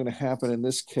what's going to happen in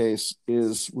this case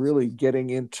is really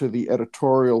getting into the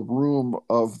editorial room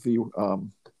of the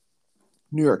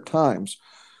New York Times.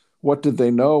 What did they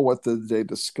know? What did they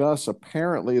discuss?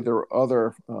 Apparently, there were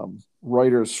other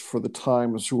writers for the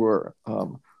Times who were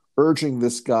urging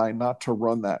this guy not to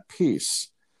run that piece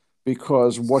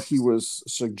because what he was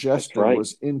suggesting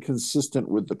was inconsistent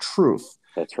with the truth.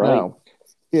 That's right. Now,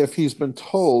 if he's been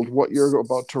told what you're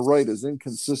about to write is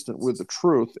inconsistent with the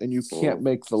truth, and you can't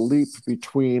make the leap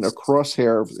between a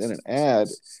crosshair and an ad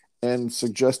and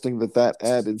suggesting that that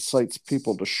ad incites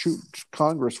people to shoot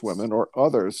congresswomen or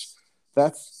others,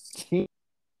 that can't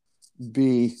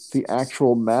be the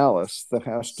actual malice that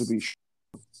has to be shown.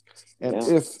 And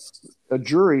if a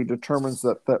jury determines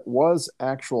that that was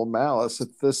actual malice,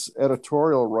 if this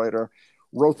editorial writer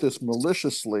wrote this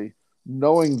maliciously,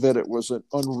 knowing that it was an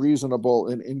unreasonable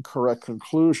and incorrect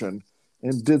conclusion,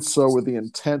 and did so with the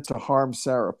intent to harm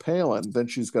Sarah Palin, then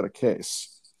she's got a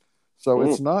case. So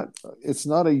it's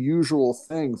not a usual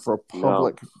thing for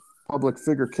public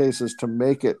figure cases to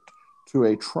make it to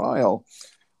a trial,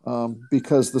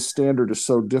 because the standard is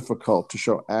so difficult to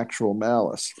show actual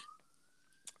malice.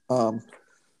 The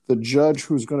judge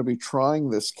who's going to be trying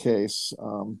this case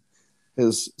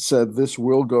has said this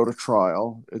will go to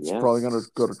trial. It's probably going to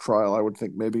go to trial, I would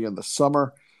think, maybe in the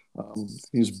summer.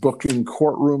 He's booking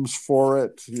courtrooms for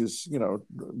it. He's,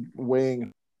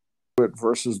 weighing it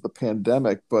versus the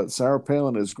pandemic. But Sarah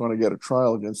Palin is going to get a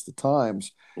trial against the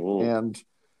Times. And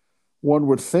one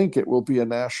would think it will be a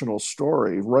national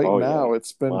story. Right now,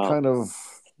 it's been kind of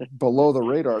below the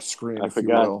radar screen, if you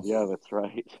will. Yeah, that's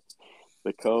right.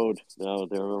 The code. No,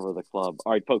 they remember the club.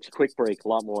 All right, folks, quick break. A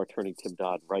lot more Attorney Tim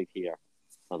Dodd right here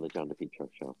on the John DePietro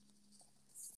Show.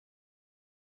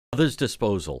 Brothers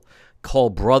Disposal. Call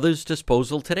Brothers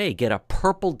Disposal today. Get a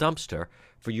purple dumpster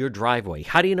for your driveway.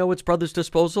 How do you know it's Brothers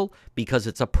Disposal? Because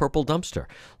it's a purple dumpster.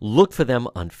 Look for them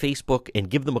on Facebook and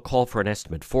give them a call for an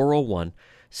estimate.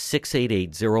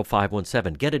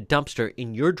 401-688-0517. Get a dumpster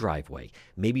in your driveway.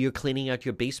 Maybe you're cleaning out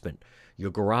your basement,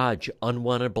 your garage,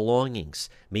 unwanted belongings.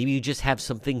 Maybe you just have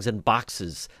some things in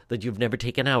boxes that you've never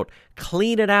taken out.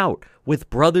 Clean it out with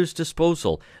Brothers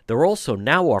Disposal. They're also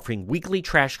now offering weekly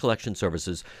trash collection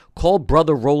services. Call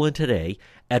Brother Roland today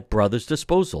at Brothers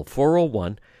Disposal,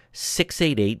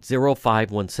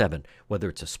 401-688-0517. Whether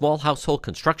it's a small household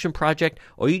construction project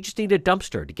or you just need a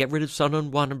dumpster to get rid of some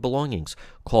unwanted belongings,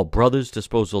 call Brothers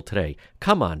Disposal today.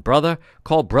 Come on, brother.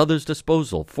 Call Brothers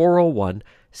Disposal,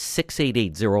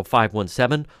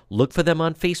 401-688-0517. Look for them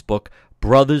on Facebook,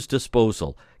 Brothers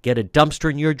Disposal. Get a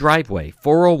dumpster in your driveway,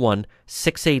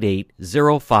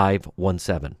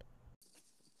 401-688-0517.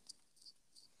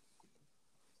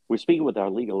 We're speaking with our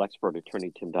legal expert,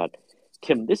 Attorney Tim Dodd.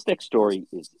 Tim, this next story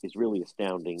is really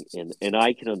astounding, and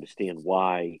I can understand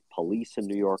why police in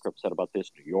New York are upset about this,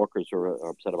 New Yorkers are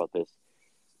upset about this.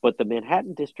 But the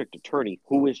Manhattan District Attorney,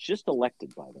 who was just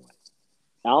elected, by the way,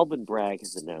 Alvin Bragg,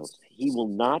 has announced he will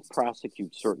not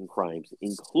prosecute certain crimes,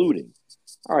 including,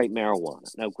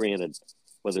 marijuana. Now, granted,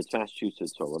 whether it's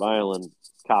Massachusetts or Rhode Island,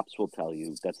 cops will tell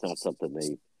you that's not something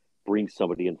they bring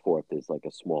somebody in for if there's like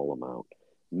a small amount.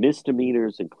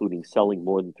 Misdemeanors, including selling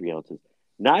more than 3 ounces,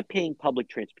 not paying public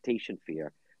transportation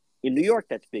fare. In New York,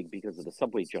 that's big because of the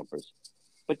subway jumpers.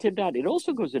 But Tim Dodd, it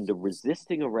also goes into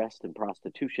resisting arrest and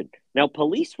prostitution. Now,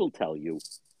 police will tell you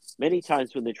many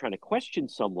times when they're trying to question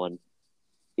someone,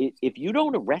 if you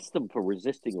don't arrest them for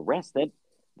resisting arrest, that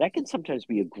can sometimes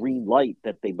be a green light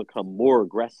that they become more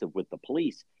aggressive with the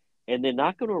police. And they're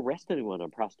not going to arrest anyone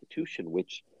on prostitution,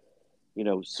 which,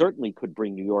 certainly could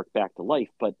bring New York back to life.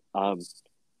 But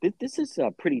this is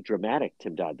pretty dramatic,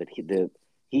 Tim Dodd, that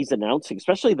he's announcing,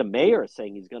 especially the mayor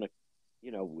saying he's going to,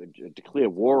 declare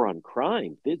war on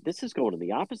crime. This is going in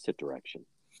the opposite direction.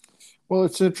 Well,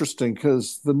 it's interesting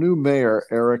because the new mayor,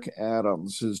 Eric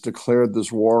Adams, has declared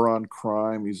this war on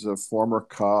crime. He's a former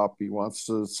cop. He wants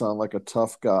to sound like a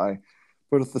tough guy.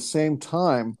 But at the same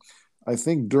time, I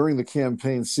think during the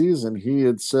campaign season, he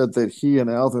had said that he and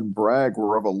Alvin Bragg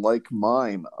were of a like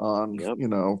mind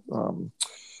on,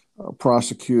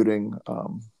 prosecuting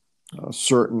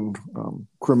certain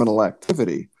criminal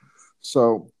activity.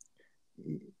 So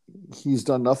he's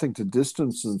done nothing to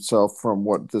distance himself from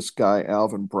what this guy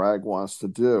Alvin Bragg wants to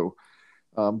do.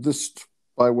 This,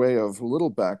 by way of a little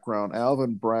background,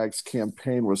 Alvin Bragg's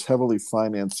campaign was heavily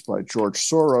financed by George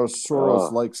Soros.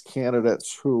 Soros likes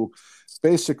candidates who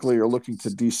basically are looking to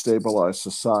destabilize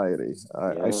society.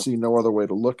 I see no other way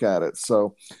to look at it.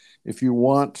 So if you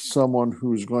want someone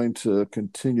who's going to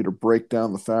continue to break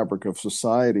down the fabric of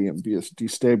society and be a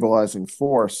destabilizing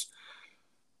force,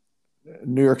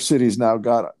 New York City's now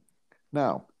got it.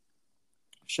 Now,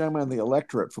 shame on the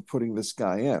electorate for putting this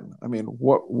guy in. I mean,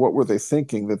 what were they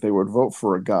thinking that they would vote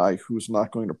for a guy who's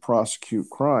not going to prosecute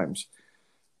crimes?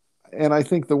 And I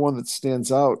think the one that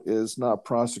stands out is not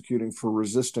prosecuting for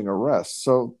resisting arrest.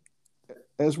 So,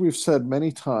 as we've said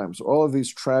many times, all of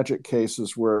these tragic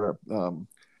cases where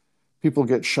people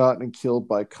get shot and killed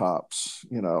by cops,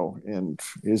 and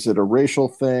is it a racial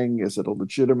thing? Is it a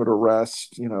legitimate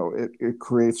arrest? It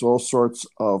creates all sorts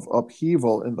of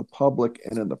upheaval in the public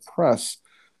and in the press.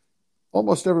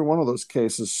 Almost every one of those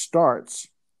cases starts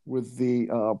with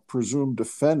the presumed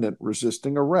defendant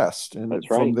resisting arrest, and That's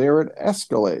from right. there it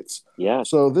escalates. Yeah.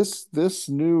 So this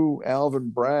new Alvin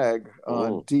Bragg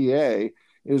DA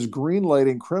is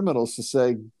greenlighting criminals to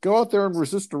say, go out there and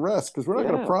resist arrest because we're not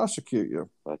going to prosecute you.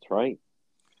 That's right.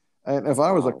 And if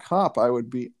I was a cop, I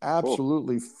would be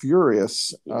absolutely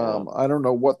furious. Yeah. I don't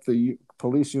know what the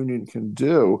police union can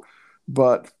do,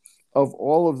 but of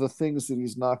all of the things that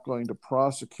he's not going to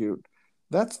prosecute,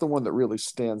 that's the one that really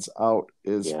stands out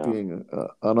as being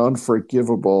an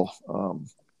unforgivable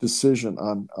decision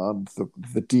on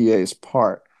the DA's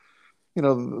part.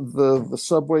 The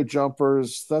subway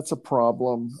jumpers, that's a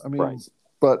problem. I mean,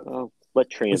 but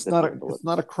it's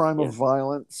not a crime of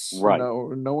violence. Right.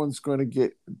 No one's going to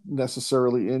get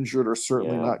necessarily injured or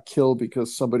certainly not killed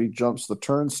because somebody jumps the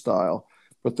turnstile.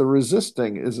 But the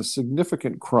resisting is a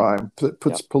significant crime that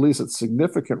puts police at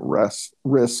significant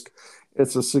risk.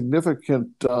 It's a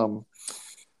significant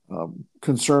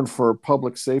concern for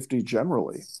public safety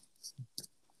generally.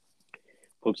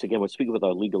 Folks, again, we're speaking with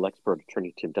our legal expert,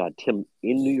 Attorney Tim Dodd. Tim,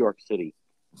 in New York City,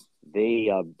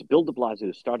 Bill de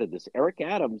Blasio started this. Eric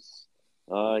Adams,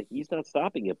 he's not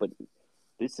stopping it, but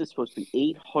this is supposed to be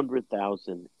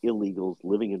 800,000 illegals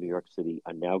living in New York City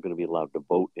are now going to be allowed to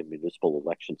vote in municipal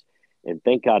elections. And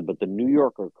thank God, but the New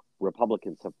York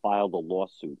Republicans have filed a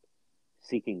lawsuit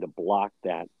seeking to block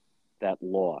that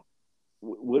law.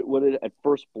 At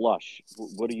first blush,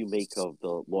 what do you make of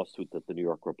the lawsuit that the New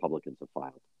York Republicans have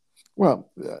filed? Well,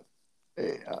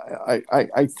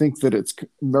 I think that it's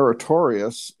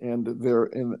meritorious, and they're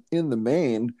in the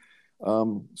main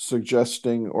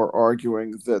suggesting or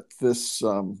arguing that this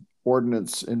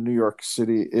ordinance in New York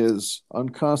City is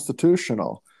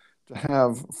unconstitutional. To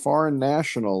have foreign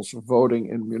nationals voting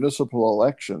in municipal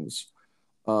elections,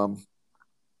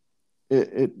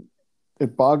 it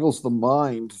boggles the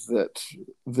mind that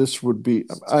this would be.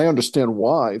 I understand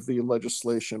why the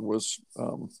legislation was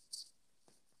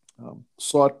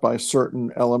sought by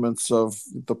certain elements of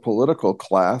the political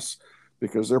class,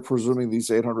 because they're presuming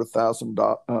these 800,000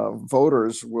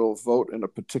 voters will vote in a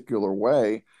particular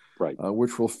way,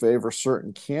 which will favor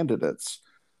certain candidates.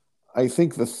 I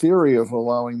think the theory of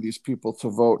allowing these people to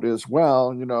vote is,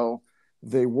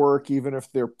 they work even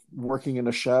if they're working in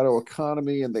a shadow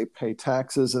economy, and they pay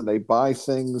taxes and they buy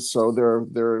things, so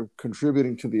they're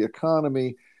contributing to the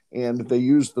economy, and they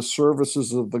use the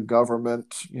services of the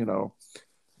government,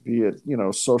 be it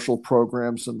social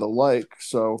programs and the like.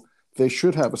 So they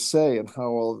should have a say in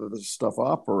how all of this stuff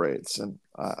operates. And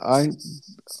I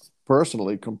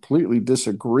personally completely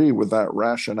disagree with that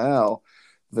rationale,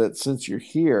 that since you're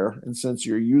here and since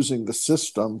you're using the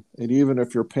system, and even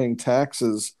if you're paying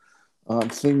taxes on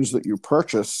things that you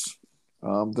purchase,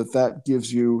 that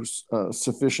gives you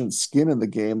sufficient skin in the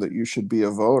game that you should be a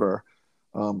voter.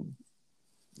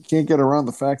 You can't get around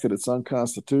the fact that it's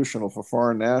unconstitutional for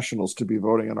foreign nationals to be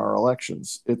voting in our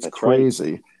elections. It's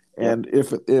crazy. Right. And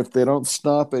if they don't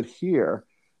stop it here,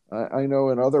 I know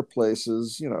in other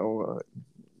places,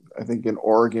 I think in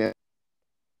Oregon,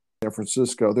 San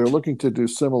Francisco, they're looking to do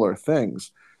similar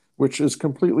things, which is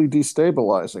completely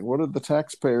destabilizing. What are the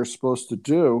taxpayers supposed to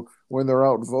do when they're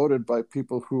outvoted by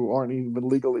people who aren't even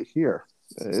legally here?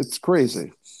 It's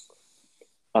crazy.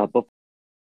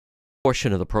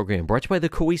 Portion of the program brought to you by the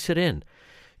Coesit Inn.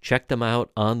 Check them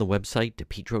out on the website,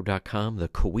 depetro.com. The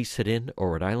Coesit Inn,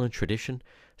 or Rhode Island tradition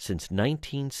since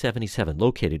 1977,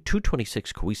 located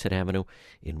 226 Coesit Avenue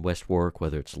in West Warwick.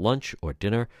 Whether it's lunch or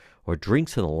dinner or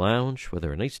drinks in the lounge,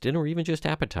 whether a nice dinner or even just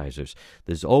appetizers,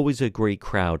 there's always a great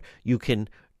crowd. You can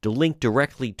link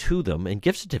directly to them, and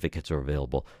gift certificates are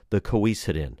available. The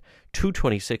Coesit Inn,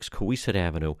 226 Coesit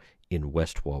Avenue in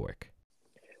West Warwick.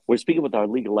 We're speaking with our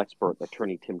legal expert,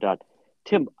 Attorney Tim Dodd.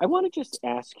 Tim, I want to just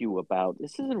ask you about,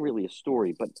 this isn't really a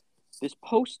story, but this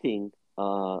posting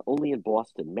only in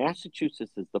Boston.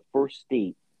 Massachusetts is the first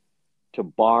state to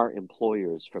bar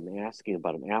employers from asking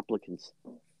about an applicant's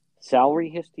salary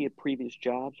history of previous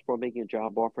jobs before making a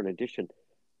job offer. In addition,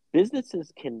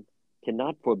 businesses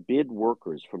cannot forbid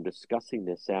workers from discussing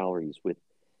their salaries with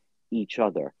each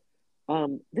other.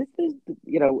 This is,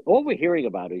 all we're hearing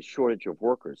about is shortage of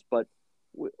workers, but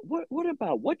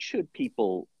what should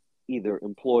people, either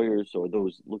employers or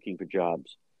those looking for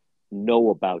jobs, know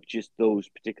about just those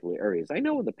particular areas? I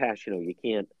know in the past, you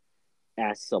can't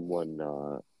ask someone,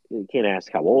 you can't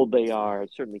ask how old they are,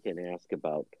 certainly can't ask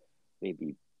about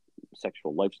maybe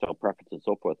sexual lifestyle preferences and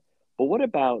so forth. But what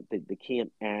about they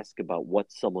can't ask about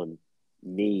what someone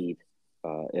made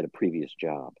at a previous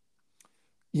job.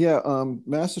 Yeah,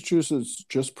 Massachusetts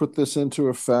just put this into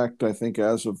effect, I think,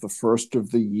 as of the first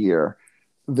of the year.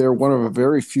 They're one of a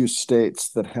very few states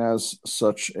that has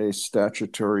such a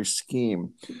statutory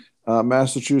scheme.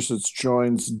 Massachusetts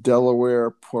joins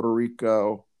Delaware, Puerto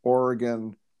Rico,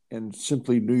 Oregon, and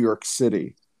simply New York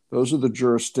City. Those are the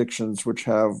jurisdictions which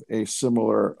have a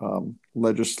similar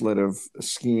legislative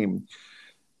scheme.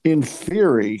 In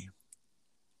theory,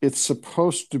 it's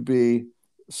supposed to be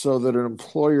so that an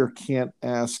employer can't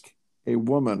ask a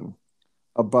woman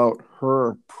about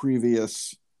her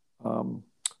previous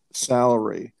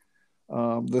salary.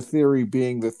 The theory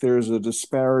being that there's a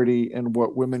disparity in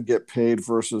what women get paid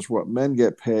versus what men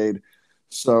get paid.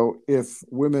 So if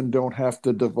women don't have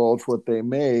to divulge what they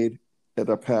made at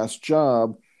a past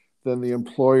job, then the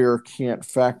employer can't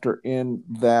factor in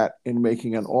that in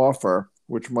making an offer,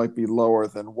 which might be lower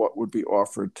than what would be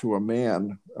offered to a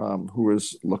man who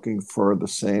is looking for the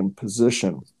same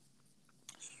position.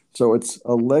 So it's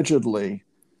allegedly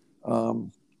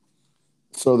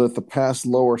so that the past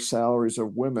lower salaries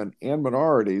of women and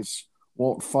minorities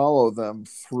won't follow them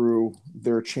through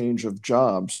their change of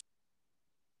jobs.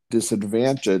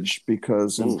 Disadvantage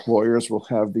because employers will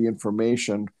have the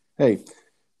information, hey,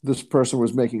 this person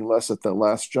was making less at their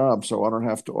last job, so I don't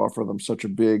have to offer them such a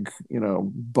big,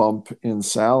 bump in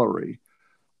salary.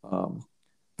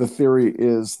 The theory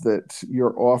is that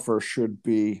your offer should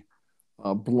be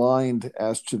blind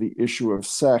as to the issue of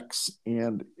sex,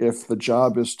 and if the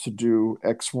job is to do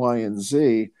X, Y, and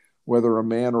Z, whether a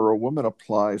man or a woman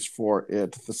applies for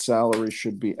it, the salary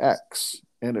should be X,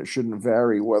 and it shouldn't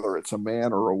vary whether it's a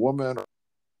man or a woman or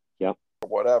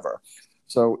whatever.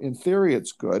 So in theory,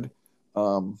 it's good.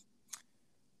 I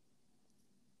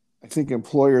think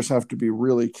employers have to be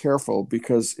really careful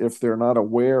because if they're not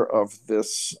aware of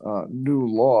this new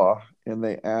law and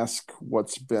they ask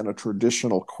what's been a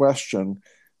traditional question,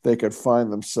 they could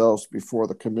find themselves before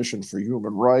the Commission for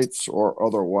Human Rights or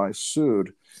otherwise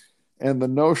sued. And the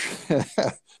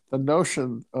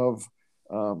notion of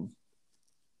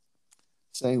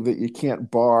saying that you can't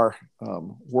bar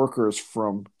workers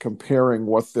from comparing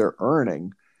what they're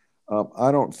earning,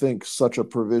 I don't think such a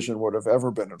provision would have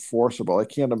ever been enforceable. I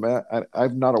can't imagine.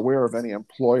 I'm not aware of any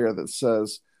employer that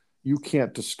says you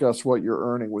can't discuss what you're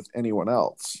earning with anyone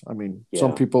else. I mean,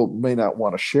 some people may not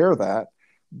want to share that,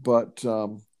 but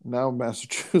now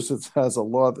Massachusetts has a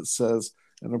law that says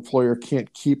an employer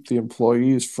can't keep the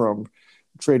employees from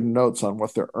trading notes on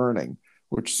what they're earning,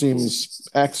 which seems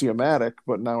axiomatic,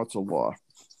 but now it's a law.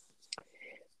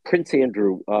 Prince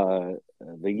Andrew,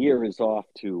 the year is off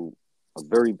to a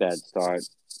very bad start.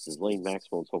 Ghislaine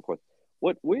Maxwell and so forth.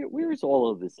 Where is all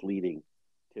of this leading,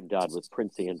 Tim Dodd, with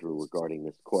Prince Andrew regarding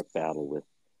this court battle with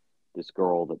this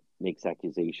girl that makes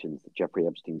accusations that Jeffrey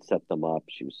Epstein set them up?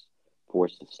 She was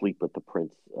forced to sleep with the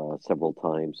prince several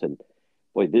times. And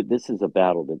boy, this is a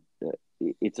battle that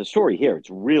it's a story here. It's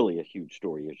really a huge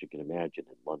story, as you can imagine,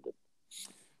 in London.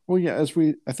 Well, yeah,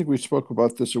 I think we spoke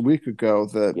about this a week ago,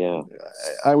 that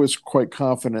I was quite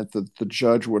confident that the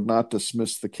judge would not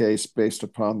dismiss the case based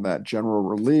upon that general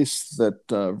release that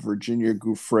Virginia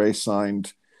Giuffre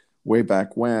signed way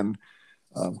back when.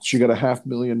 She got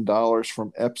 $500,000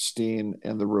 from Epstein,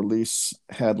 and the release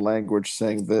had language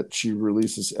saying that she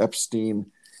releases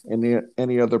Epstein and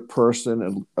any other person,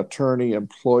 an attorney,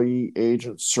 employee,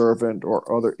 agent, servant,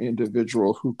 or other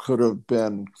individual who could have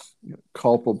been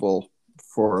culpable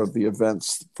for the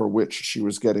events for which she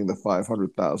was getting the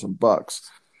 $500,000.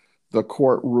 The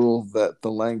court ruled that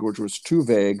the language was too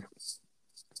vague,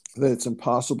 that it's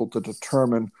impossible to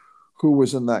determine who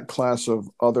was in that class of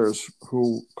others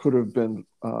who could have been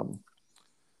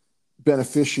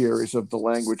beneficiaries of the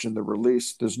language in the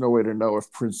release. There's no way to know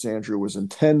if Prince Andrew was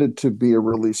intended to be a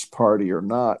release party or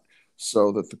not,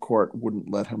 so that the court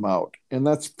wouldn't let him out. And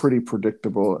that's pretty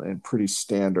predictable and pretty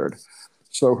standard.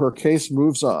 So her case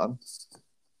moves on.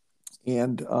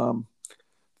 And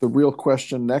the real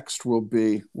question next will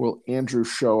be, will Andrew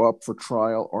show up for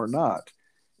trial or not?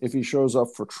 If he shows up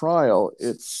for trial,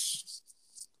 it's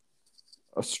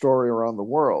a story around the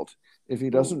world. If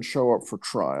he doesn't show up for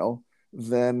trial,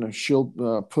 then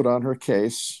she'll put on her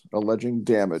case alleging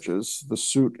damages. The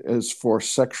suit is for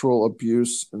sexual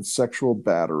abuse and sexual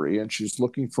battery, and she's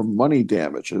looking for money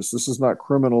damages. This is not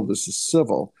criminal, this is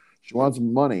civil. She wants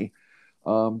money.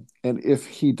 And if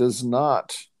he does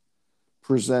not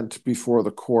present before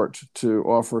the court to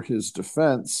offer his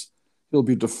defense, he'll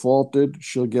be defaulted.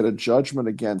 She'll get a judgment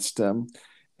against him,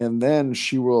 and then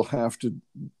she will have to,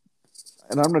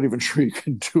 and I'm not even sure you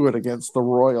can do it against the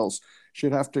royals.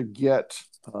 She'd have to get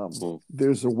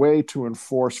There's a way to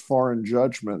enforce foreign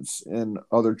judgments in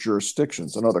other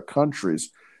jurisdictions, in other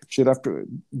countries. She'd have to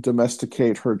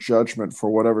domesticate her judgment for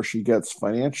whatever she gets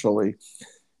financially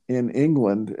in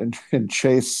England and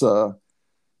chase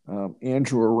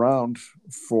Andrew around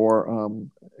for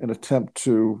an attempt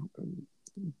to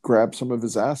grab some of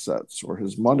his assets or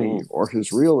his money or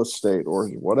his real estate or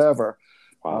whatever.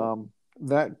 Wow.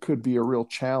 That could be a real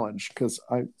challenge because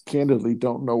I candidly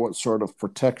don't know what sort of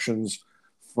protections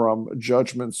from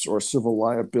judgments or civil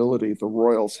liability the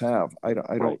royals have. I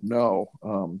don't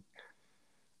know.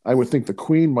 I would think the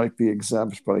Queen might be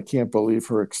exempt, but I can't believe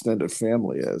her extended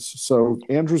family is. So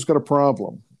Andrew's got a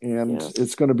problem, and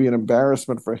it's going to be an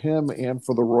embarrassment for him and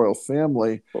for the royal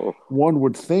family. Oh. One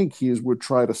would think he would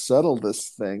try to settle this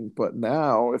thing, but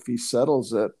now if he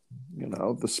settles it,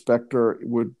 the specter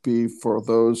would be for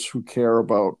those who care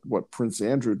about what Prince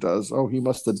Andrew does. Oh, he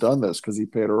must have done this because he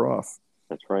paid her off.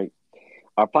 That's right.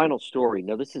 Our final story.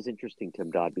 Now, this is interesting, Tim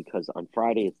Dodd, because on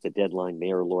Friday, it's the deadline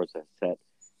Mayor Laws has set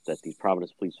that these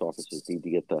Providence police officers need to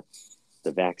get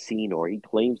the vaccine, or he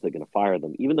claims they're going to fire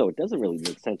them, even though it doesn't really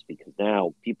make sense because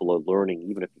now people are learning,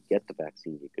 even if you get the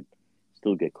vaccine, you could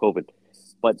still get COVID.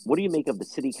 But what do you make of the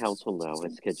city council now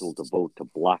has scheduled a vote to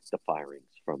block the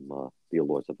firings from the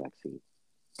Elorza vaccine?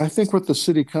 I think what the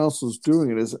city council is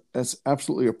doing is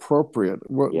absolutely appropriate.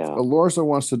 What Elorza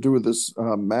wants to do with this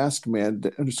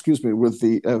with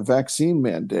the vaccine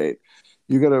mandate,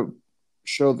 you got to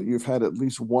show that you've had at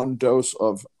least one dose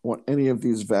of any of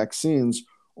these vaccines,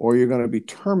 or you're going to be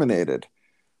terminated.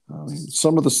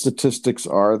 Some of the statistics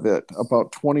are that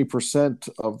about 20%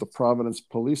 of the Providence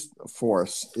police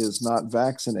force is not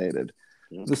vaccinated.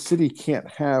 The city can't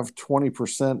have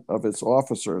 20% of its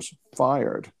officers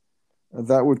fired.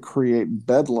 That would create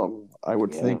bedlam, I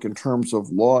would think, in terms of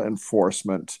law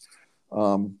enforcement.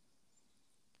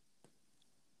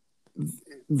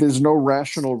 There's no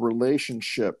rational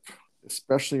relationship,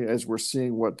 especially as we're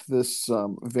seeing what this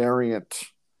variant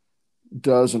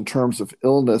does in terms of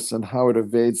illness and how it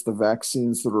evades the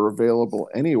vaccines that are available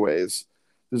anyways.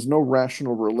 There's no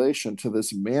rational relation to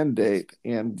this mandate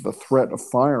and the threat of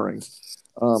firings.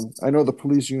 I know the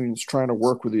police union's trying to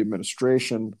work with the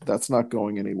administration. That's not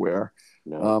going anywhere.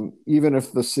 No. Even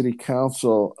if the city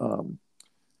council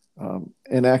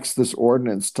enacts this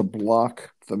ordinance to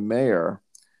block the mayor,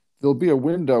 there'll be a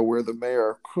window where the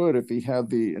mayor could, if he had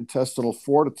the intestinal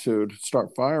fortitude,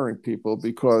 start firing people,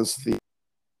 because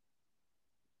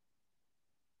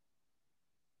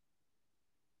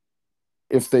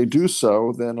if they do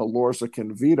so, then Elorza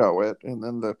can veto it, and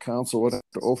then the council would have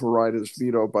to override his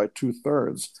veto by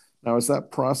 2/3. Now, as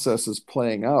that process is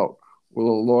playing out,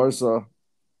 will Elorza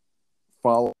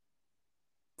follow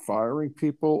firing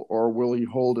people, or will he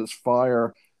hold his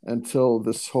fire until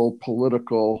this whole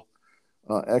political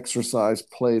exercise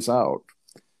plays out?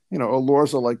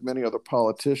 Elorza, like many other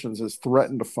politicians, has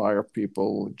threatened to fire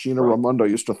people. Gina Raimondo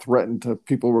used to threaten to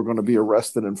people were going to be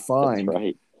arrested and fined. That's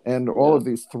right. And all of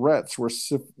these threats were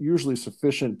usually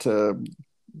sufficient to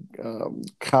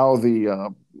cow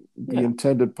the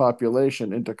intended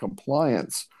population into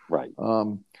compliance. Right.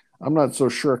 I'm not so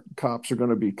sure cops are going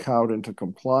to be cowed into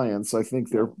compliance. I think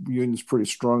their union's pretty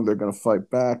strong. They're going to fight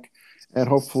back. And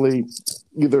hopefully,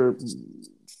 either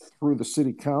through the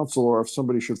city council, or if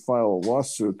somebody should file a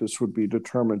lawsuit, this would be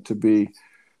determined to be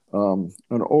an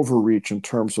overreach in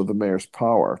terms of the mayor's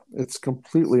power. It's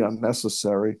completely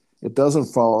unnecessary. It doesn't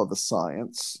follow the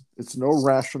science. It's no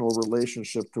rational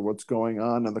relationship to what's going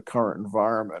on in the current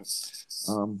environment.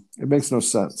 It makes no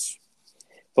sense.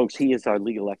 Folks, he is our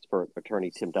legal expert, Attorney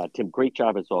Tim Dodd. Tim, great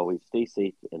job as always. Stay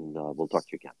safe, and we'll talk to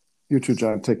you again. You too,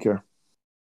 John. Take care.